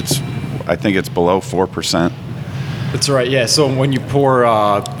 I think it's below 4%. That's right. Yeah. So when you pour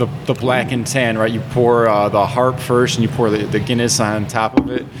the black and tan, right, you pour the Harp first, and you pour the Guinness on top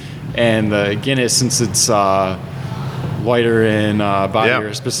of it, and the Guinness, since it's lighter in body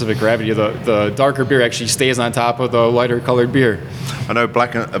or specific gravity, the darker beer actually stays on top of the lighter colored beer. I know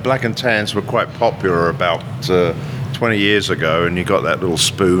black and tans were quite popular about 20 years ago, and you got that little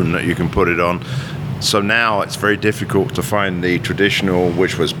spoon that you can put it on. So now it's very difficult to find the traditional,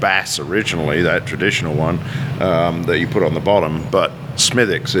 which was Bass originally, that traditional one that you put on the bottom. But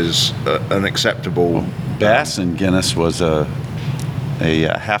Smithwick's is an acceptable. Bass and Guinness was a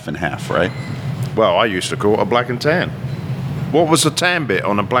half and half, right? Well, I used to call it a black and tan. What was the tan bit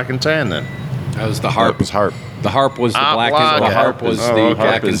on a black and tan then? That was the Harp. It was Harp. The Harp was the black and the Harp was the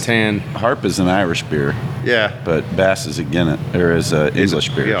black and tan. Harp is an Irish beer. Yeah. But Bass is a Guinness, or is a English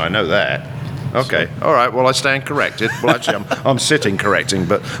beer. Yeah, I know that. Okay, all right. Well, I stand corrected. Well, actually, I'm sitting correcting,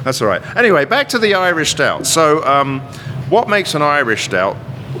 but that's all right. Anyway, back to the Irish stout. So, what makes an Irish stout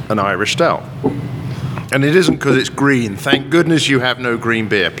an Irish stout? And it isn't because it's green. Thank goodness you have no green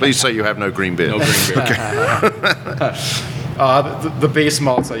beer. Please say you have no green beer. No green beer. The base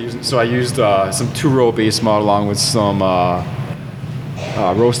malts I used. So I used some 2-row base malt along with some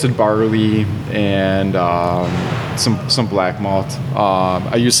roasted barley and some black malt.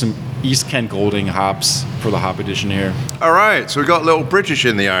 I used some East Kent Golding hops for the hop addition here. All right, so we got a little British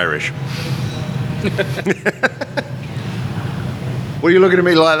in the Irish. What are you looking at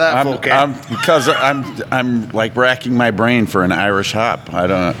me like that for, Ken? Because I'm like racking my brain for an Irish hop. I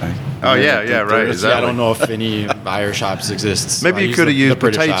don't. Right. Exactly. I don't know if any Irish hops exists. Maybe you could have used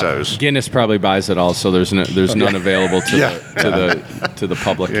potatoes. Guinness probably buys it all, so there's none available to the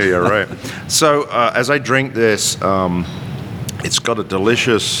public. Yeah, you're right. So as I drink this, it's got a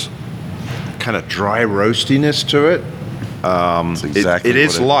delicious kind of dry roastiness to it. That's exactly it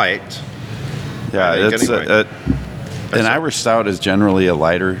is light. Yeah, it's an Irish stout is generally a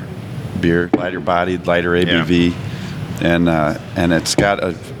lighter beer, lighter bodied, lighter ABV, and it's got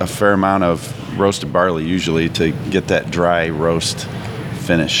a fair amount of roasted barley usually to get that dry roast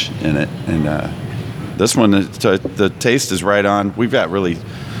finish in it. And this one, the taste is right on. We've got really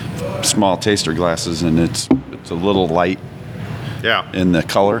small taster glasses, and it's a little light. Yeah. In the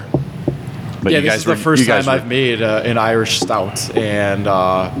color. But this is the first time I've made an Irish stout, and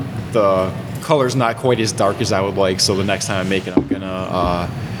the color's not quite as dark as I would like. So the next time I make it, I'm gonna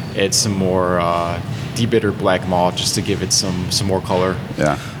add some more debitter black malt just to give it some more color.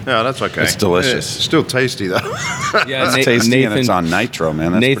 Yeah, that's okay. It's delicious. It's still tasty though. Yeah, it's tasty, Nathan, and it's on nitro,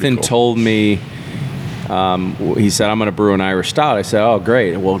 man. That's Nathan cool. told me. He said, I'm going to brew an Irish stout. I said, oh,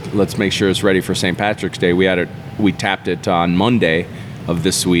 great. Well, let's make sure it's ready for St. Patrick's Day. We tapped it on Monday of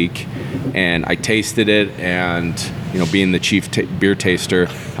this week, and I tasted it, and being the chief beer taster,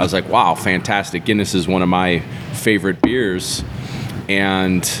 I was like, wow, fantastic. Guinness is one of my favorite beers,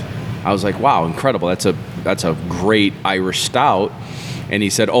 and I was like, wow, incredible. That's a great Irish stout. And he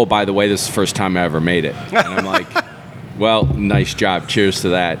said, oh, by the way, this is the first time I ever made it. And I'm like, well, nice job. Cheers to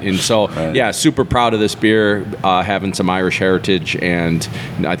that. And so, super proud of this beer, having some Irish heritage, and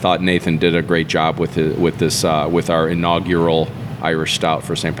I thought Nathan did a great job with our inaugural Irish stout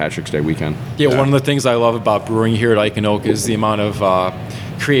for St. Patrick's Day weekend. Yeah, one of the things I love about brewing here at Ike & Oak is the amount of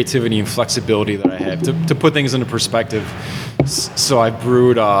creativity and flexibility that I have to put things into perspective. So I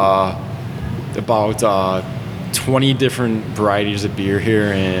brewed about 20 different varieties of beer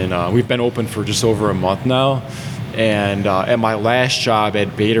here, and we've been open for just over a month now. And at my last job at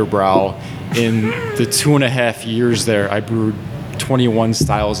Baderbrau, in the 2.5 years there, I brewed 21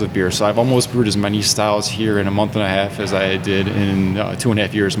 styles of beer. So I've almost brewed as many styles here in a month and a half as I did in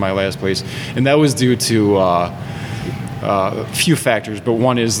 2.5 years in my last place. And that was due to a few factors. But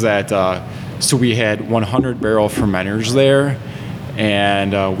one is that, so we had 100 barrel fermenters there,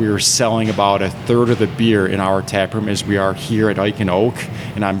 and we were selling about a third of the beer in our tap room as we are here at Ike & Oak.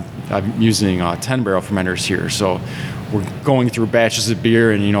 And I'm using 10 barrel fermenters here. So we're going through batches of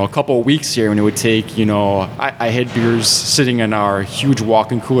beer, and a couple of weeks here when it would take, I had beers sitting in our huge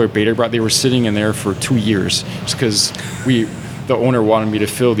walk-in cooler at Baderbrau. They were sitting in there for 2 years just because the owner wanted me to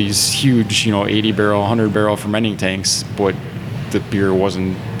fill these huge, 80 barrel, 100 barrel fermenting tanks, but the beer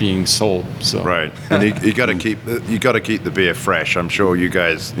wasn't being sold. So right, and you got to keep the beer fresh. I'm sure you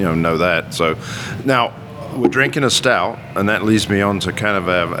guys know that. So now we're drinking a stout, and that leads me on to kind of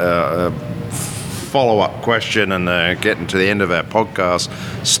a follow-up question and getting to the end of our podcast.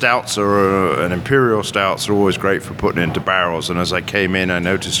 Stouts and imperial stouts are always great for putting into barrels, and as I came in, I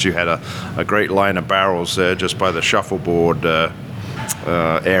noticed you had a great line of barrels there just by the shuffleboard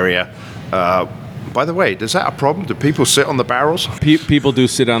area. By the way, is that a problem? Do people sit on the barrels? People do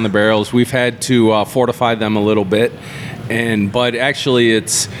sit on the barrels. We've had to fortify them a little bit, but actually,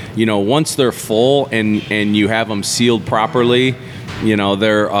 it's once they're full and you have them sealed properly,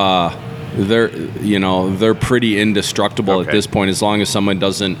 they're pretty indestructible at this point, as long as someone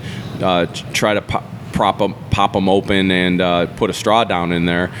doesn't try to pop them open and put a straw down in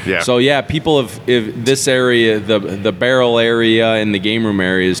there. Yeah. So people if this area, the barrel area and the game room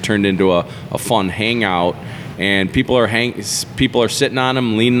area has turned into a fun hangout, and people are sitting on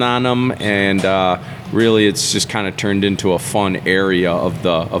them, leaning on them, and really it's just kind of turned into a fun area of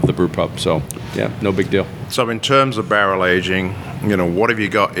the brew pub. So no big deal. So in terms of barrel aging, what have you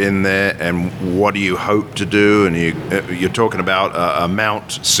got in there, and what do you hope to do? And you're talking about a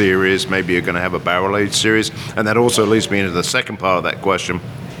mount series. Maybe you're going to have a barrel age series, and that also leads me into the second part of that question.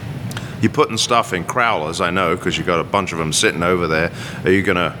 You're putting stuff in crowlers, I know, because you've got a bunch of them sitting over there. Are you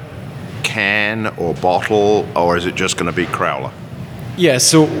going to can or bottle, or is it just going to be crowler? Yeah,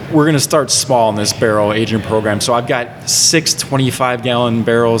 so we're going to start small in this barrel aging program. So I've got 6 25-gallon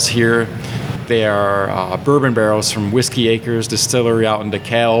barrels here. They are bourbon barrels from Whiskey Acres Distillery out in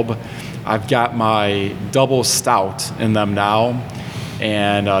DeKalb. I've got my double stout in them now,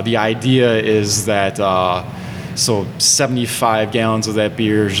 and the idea is that so 75 gallons of that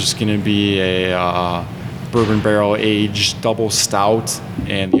beer is just going to be a bourbon barrel aged double stout,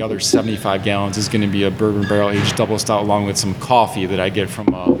 and the other 75 gallons is going to be a bourbon barrel aged double stout along with some coffee that I get from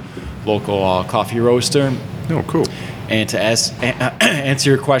a local coffee roaster. Oh, cool. And to answer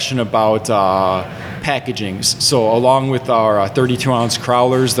your question about packagings, so along with our 32-ounce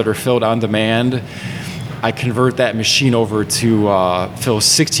crowlers that are filled on demand, I convert that machine over to fill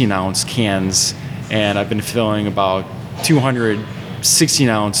 16-ounce cans, and I've been filling about 200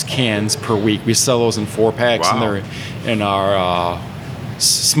 16-ounce cans per week. We sell those in 4-packs, Wow. and they're in our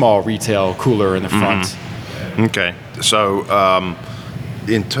small retail cooler in the front. Okay. So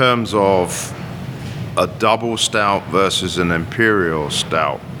in terms of a double stout versus an imperial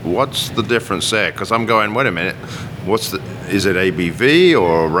stout, what's the difference there? Because I'm going, wait a minute, is it ABV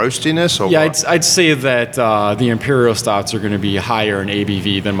or roastiness or Yeah, what? I'd say that the imperial stouts are going to be higher in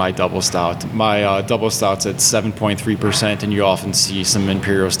ABV than my double stout. My double stout's at 7.3%, and you often see some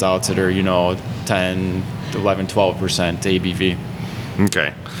imperial stouts that are 10, 11, 12% ABV.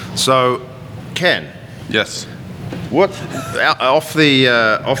 Okay. So, Ken, Yes. what off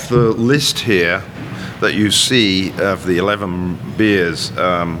the list here that you see of the 11 beers,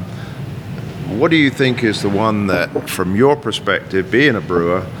 what do you think is the one that, from your perspective, being a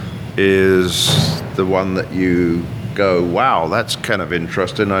brewer, is the one that you go, wow, that's kind of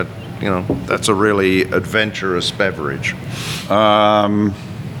interesting. That's a really adventurous beverage. I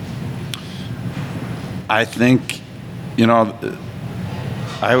think,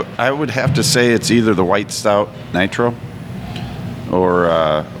 I would have to say it's either the white stout nitro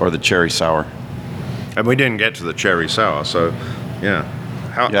or the cherry sour. And we didn't get to the cherry sour, so yeah.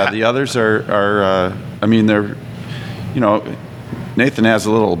 The others are I mean, they're, Nathan has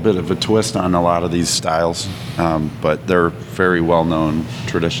a little bit of a twist on a lot of these styles, but they're very well-known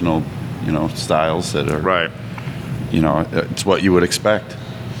traditional, styles that are, Right. It's what you would expect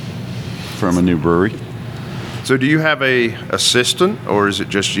from a new brewery. So do you have a assistant, or is it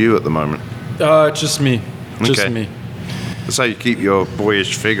just you at the moment? Just me. Just Okay. me. That's how you keep your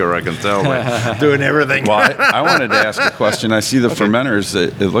boyish figure, I can tell. Like, doing everything. Well, I wanted to ask a question. I see the fermenters.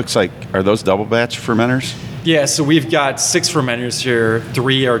 It looks like, are those double batch fermenters? Yeah, so we've got 6 fermenters here.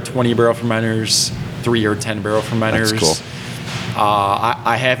 3 are 20-barrel fermenters. 3 are 10-barrel fermenters. That's cool.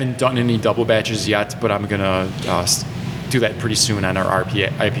 I haven't done any double batches yet, but I'm going to do that pretty soon on our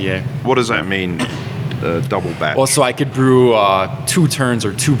IPA. What does that mean, double batch? Well, so I could brew 2 turns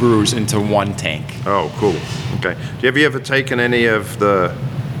or 2 brews into 1 tank. Oh, cool. Okay. Have you ever taken any of the,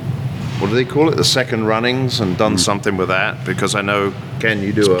 what do they call it, the second runnings, and done something with that? Because I know, Ken,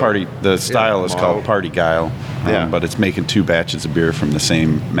 you do The style is called Party Guile, Yeah. but it's making 2 batches of beer from the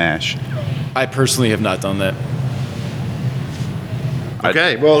same mash. I personally have not done that.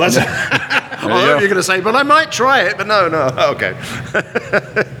 Okay, well, that's... I know you're going to say, but I might try it, but no. Okay.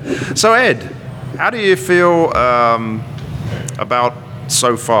 So, Ed, how do you feel about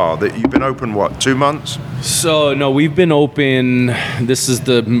so far that you've been open, 2 months? So no, we've been open.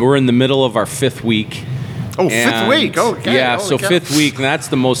 We're in the middle of our 5th week. Oh, 5th week. Okay. Yeah, Holy so cow. 5th week, and that's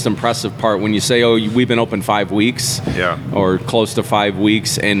the most impressive part when you say, we've been open 5 weeks. Yeah. Or close to 5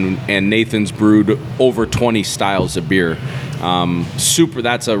 weeks, and Nathan's brewed over 20 styles of beer.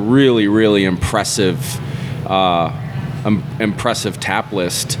 That's a really, really impressive tap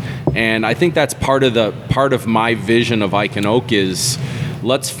list. And I think that's part of my vision of Ike and Oak is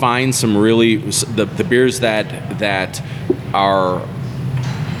let's find some really the beers that are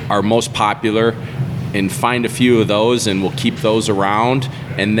most popular, and find a few of those, and we'll keep those around.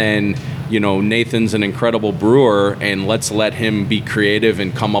 And then, Nathan's an incredible brewer, and let's let him be creative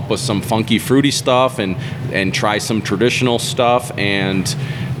and come up with some funky, fruity stuff, and try some traditional stuff, and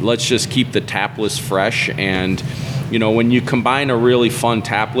let's just keep the tap list fresh. And, when you combine a really fun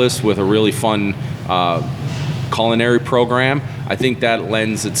tap list with a really fun culinary program, I think that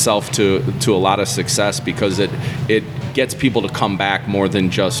lends itself to a lot of success, because it gets people to come back more than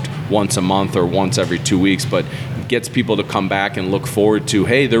just once a month or once every 2 weeks, but gets people to come back and look forward to,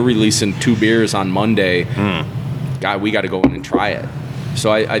 hey, they're releasing 2 beers on Monday. God, we got to go in and try it.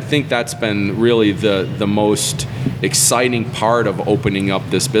 So I think that's been really the most exciting part of opening up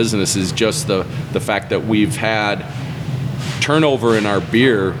this business, is just the fact that we've had turnover in our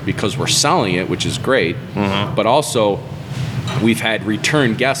beer because we're selling it, which is great, but also we've had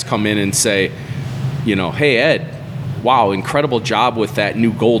return guests come in and say, hey, Ed, wow, incredible job with that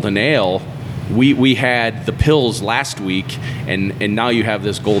new golden ale. We had the pills last week, and now you have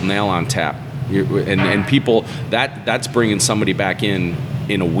this golden ale on tap. And people, that's bringing somebody back in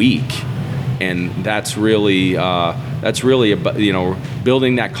a week, and that's really about,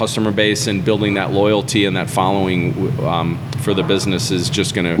 building that customer base and building that loyalty and that following for the business is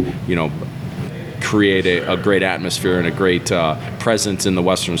just going to create a great atmosphere and a great presence in the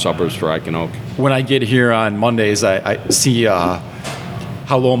western suburbs for Ike and Oak. When I get here on Mondays, I see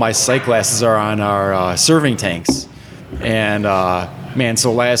how low my sight glasses are on our serving tanks. And,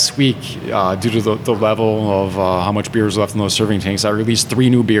 so last week, due to the level of how much beer is left in those serving tanks, I released 3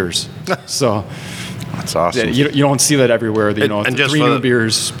 new beers. So that's awesome. You don't see that everywhere. And just 3 new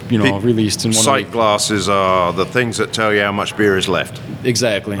beers, released in one sight week. glasses are the things that tell you how much beer is left.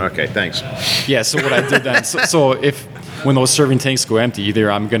 Exactly. Okay, thanks. Yeah, so what I did then, so when those serving tanks go empty, either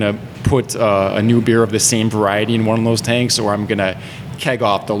I'm going to put a new beer of the same variety in one of those tanks, or I'm going to keg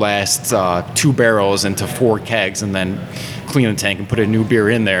off the last 2 barrels into 4 kegs and then clean the tank and put a new beer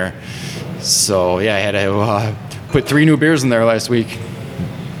in there. So, yeah, I had to put 3 new beers in there last week.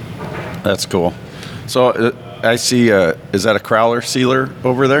 That's cool. So I see, is that a crowler sealer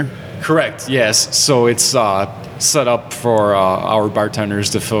over there? Correct, yes. So it's set up for our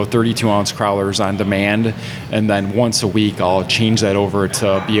bartenders to fill 32-ounce crowlers on demand, and then once a week I'll change that over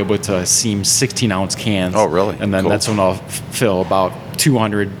to be able to seam 16-ounce cans. Oh, really? And then Cool. That's when I'll fill about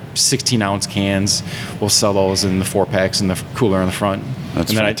 200 16-ounce cans. We'll sell those in the 4-packs in the cooler in the front. That's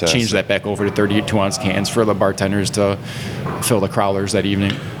and then fantastic. I change that back over to 32-ounce cans for the bartenders to fill the crowlers that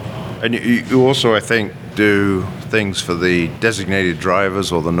evening. And you also, I think, do things for the designated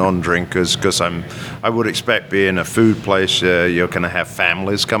drivers or the non-drinkers, because I would expect, being a food place, you're going to have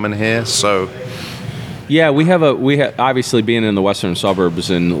families coming here. So, yeah, we have obviously, being in the western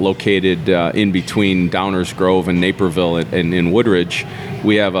suburbs and located in between Downers Grove and Naperville and in Woodridge,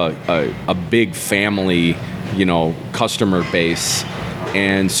 we have a big family, customer base,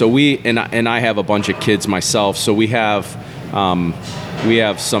 and so and I have a bunch of kids myself, so we have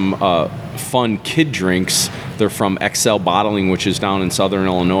some fun kid drinks. They're from XL Bottling, which is down in Southern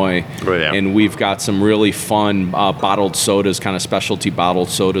Illinois. Oh, yeah. And we've got some really fun bottled sodas, kind of specialty bottled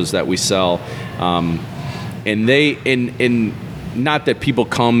sodas that we sell. And not that people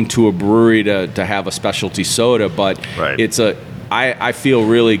come to a brewery to have a specialty soda, but right. I feel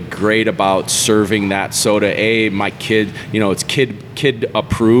really great about serving that soda. My kid, it's kid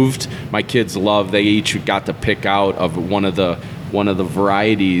approved. My kids love. They each got to pick out of one of the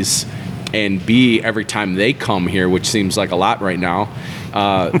varieties, and B, every time they come here, which seems like a lot right now,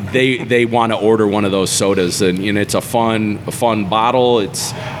 they want to order one of those sodas, and it's a fun bottle.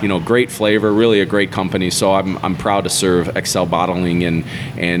 It's great flavor, really a great company. So I'm proud to serve XL Bottling,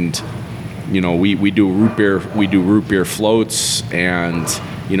 and we do root beer floats, and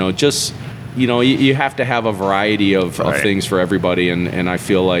you have to have a variety of things for everybody, and I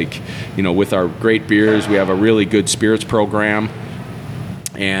feel like with our great beers, we have a really good spirits program.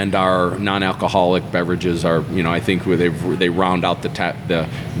 And our non-alcoholic beverages are, I think they round out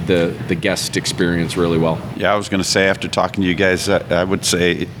the guest experience really well. Yeah, I was going to say, after talking to you guys, I would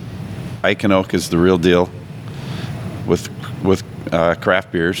say Ike and Oak is the real deal with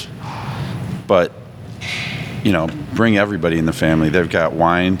craft beers. But bring everybody in the family. They've got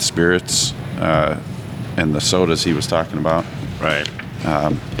wine, spirits, and the sodas he was talking about. Right.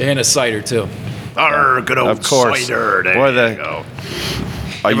 And a cider too. Good old Of course. cider. There Boy, you go.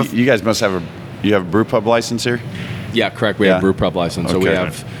 You guys must have you have a brew pub license here? Yeah, correct. We have a brew pub license. So Okay. we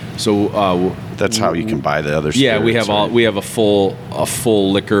have. So That's how you can buy the other. Yeah, we spirits, have right? we have a full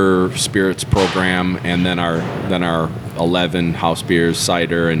liquor spirits program, and then our 11 house beers,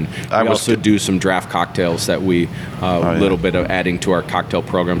 cider, and we also do some draft cocktails that we little bit of adding to our cocktail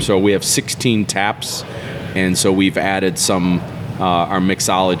program. So we have 16 taps, and so we've added some. Our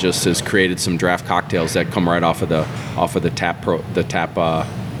mixologist has created some draft cocktails that come right off of the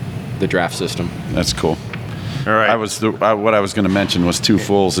draft system. That's cool. All right. What I was going to mention was Two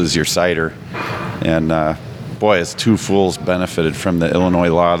Fools is your cider, and boy, has Two Fools benefited from the Illinois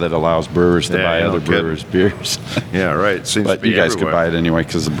law that allows brewers to buy other brewers' beers. Yeah, right. Seems But to be you guys everywhere. could buy it anyway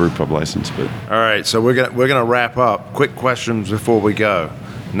because of the brew pub license. But All right, so we're gonna wrap up. Quick questions before we go.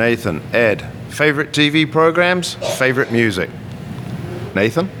 Nathan, Ed, favorite TV programs, favorite music.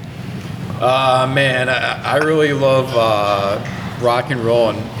 Nathan. Man, I really love rock and roll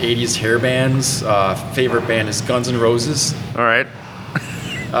and 80s hair bands. Favorite band is Guns N' Roses. All right.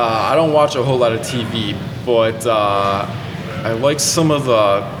 I don't watch a whole lot of TV, but I like some of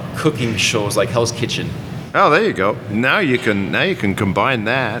the cooking shows like Hell's Kitchen. Oh, there you go. Now you can combine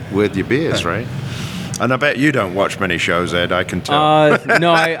that with your beers, right? And I bet you don't watch many shows, Ed. I can tell.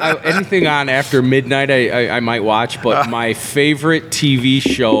 No, I anything on after midnight I might watch, but my favorite TV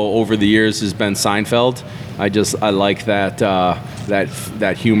show over the years has been Seinfeld. I like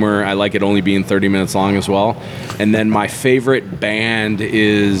that humor. I like it only being 30 minutes long as well. And then my favorite band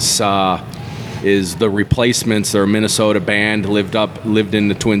is The Replacements. They're a Minnesota band, lived in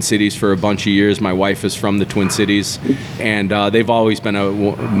the Twin Cities for a bunch of years. My wife is from the Twin Cities, and they've always been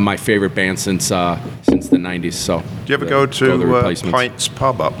my favorite band since the 90s. So, Do you ever go The to Replacements. Pint's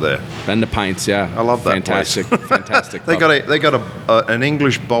Pub up there? Been to Pints, yeah. I love that fantastic, place. fantastic. They pub. got an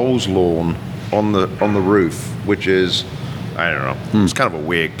English bowls lawn on the roof, which is, I don't know, it's kind of a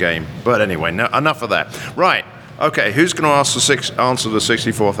weird game. But anyway, enough of that. Right. Okay, who's going to answer the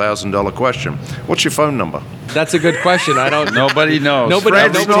 $64,000 question? What's your phone number? That's a good question. I don't. nobody knows.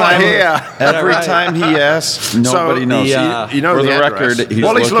 Fred's not here. Every time he asks, nobody knows. You know For the record, address. he's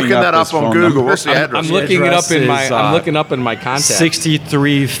While he's looking that his up on phone Google, number. what's the address? I'm looking it up in my. Address is, I'm looking up in my contacts.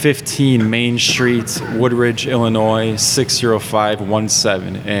 6315 Main Street, Woodridge, Illinois,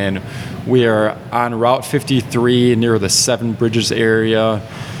 60517. And we are on Route 53 near the Seven Bridges area.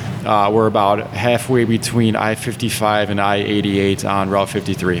 We're about halfway between I-55 and I-88 on Route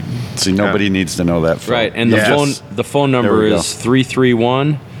 53. See, nobody needs to know that. Phil. Right, and Yes. the phone number There we go. is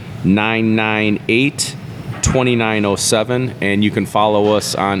 331-998-2907, and you can follow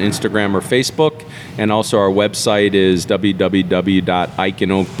us on Instagram or Facebook, and also our website is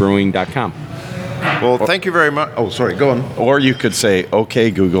www.ikeandoakbrewing.com. Well, thank you very much. Oh, sorry, go on. Or you could say, "Okay,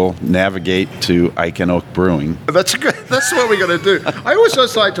 Google, navigate to Ike and Oak Brewing." That's good. That's what we're going to do. I always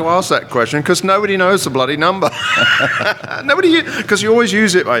just like to ask that question because nobody knows the bloody number. Because you always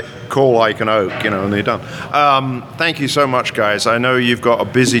use it like call Ike and Oak, and they're done. Thank you so much, guys. I know you've got a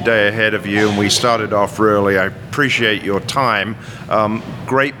busy day ahead of you, and we started off early. I appreciate your time.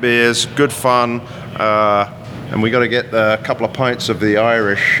 Great beers, good fun. And we got to get a couple of pints of the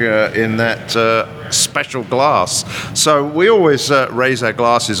Irish in that special glass. So we always raise our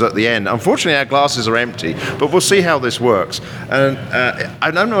glasses at the end. Unfortunately, our glasses are empty, but we'll see how this works. And I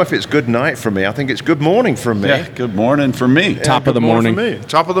don't know if it's good night for me. I think it's good morning from me. Yeah, good morning for me. Top of the Good morning. for me.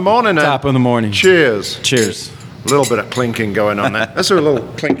 Top of the morning. and Top of the morning. Cheers. Cheers. A little bit of clinking going on there. Let's do a little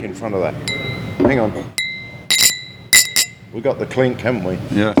clink in front of that. Hang on. We got the clink, haven't we?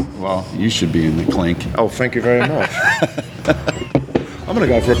 Yeah, well, you should be in the clink. Oh, thank you very much. I'm going to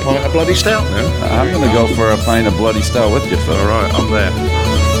go for a pint of bloody stout now. I'm going to go for a pint of bloody stout with you, Phil. All right, I'm there.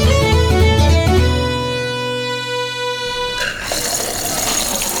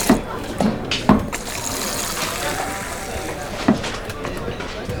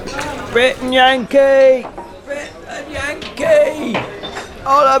 Brit and Yankee! Brit and Yankee!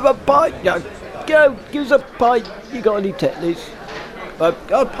 I'll have a pint. No, go, give us a pint. You got any tetlers?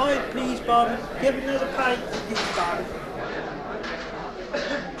 A pint, please, Bob. Give another pint, please, Bob.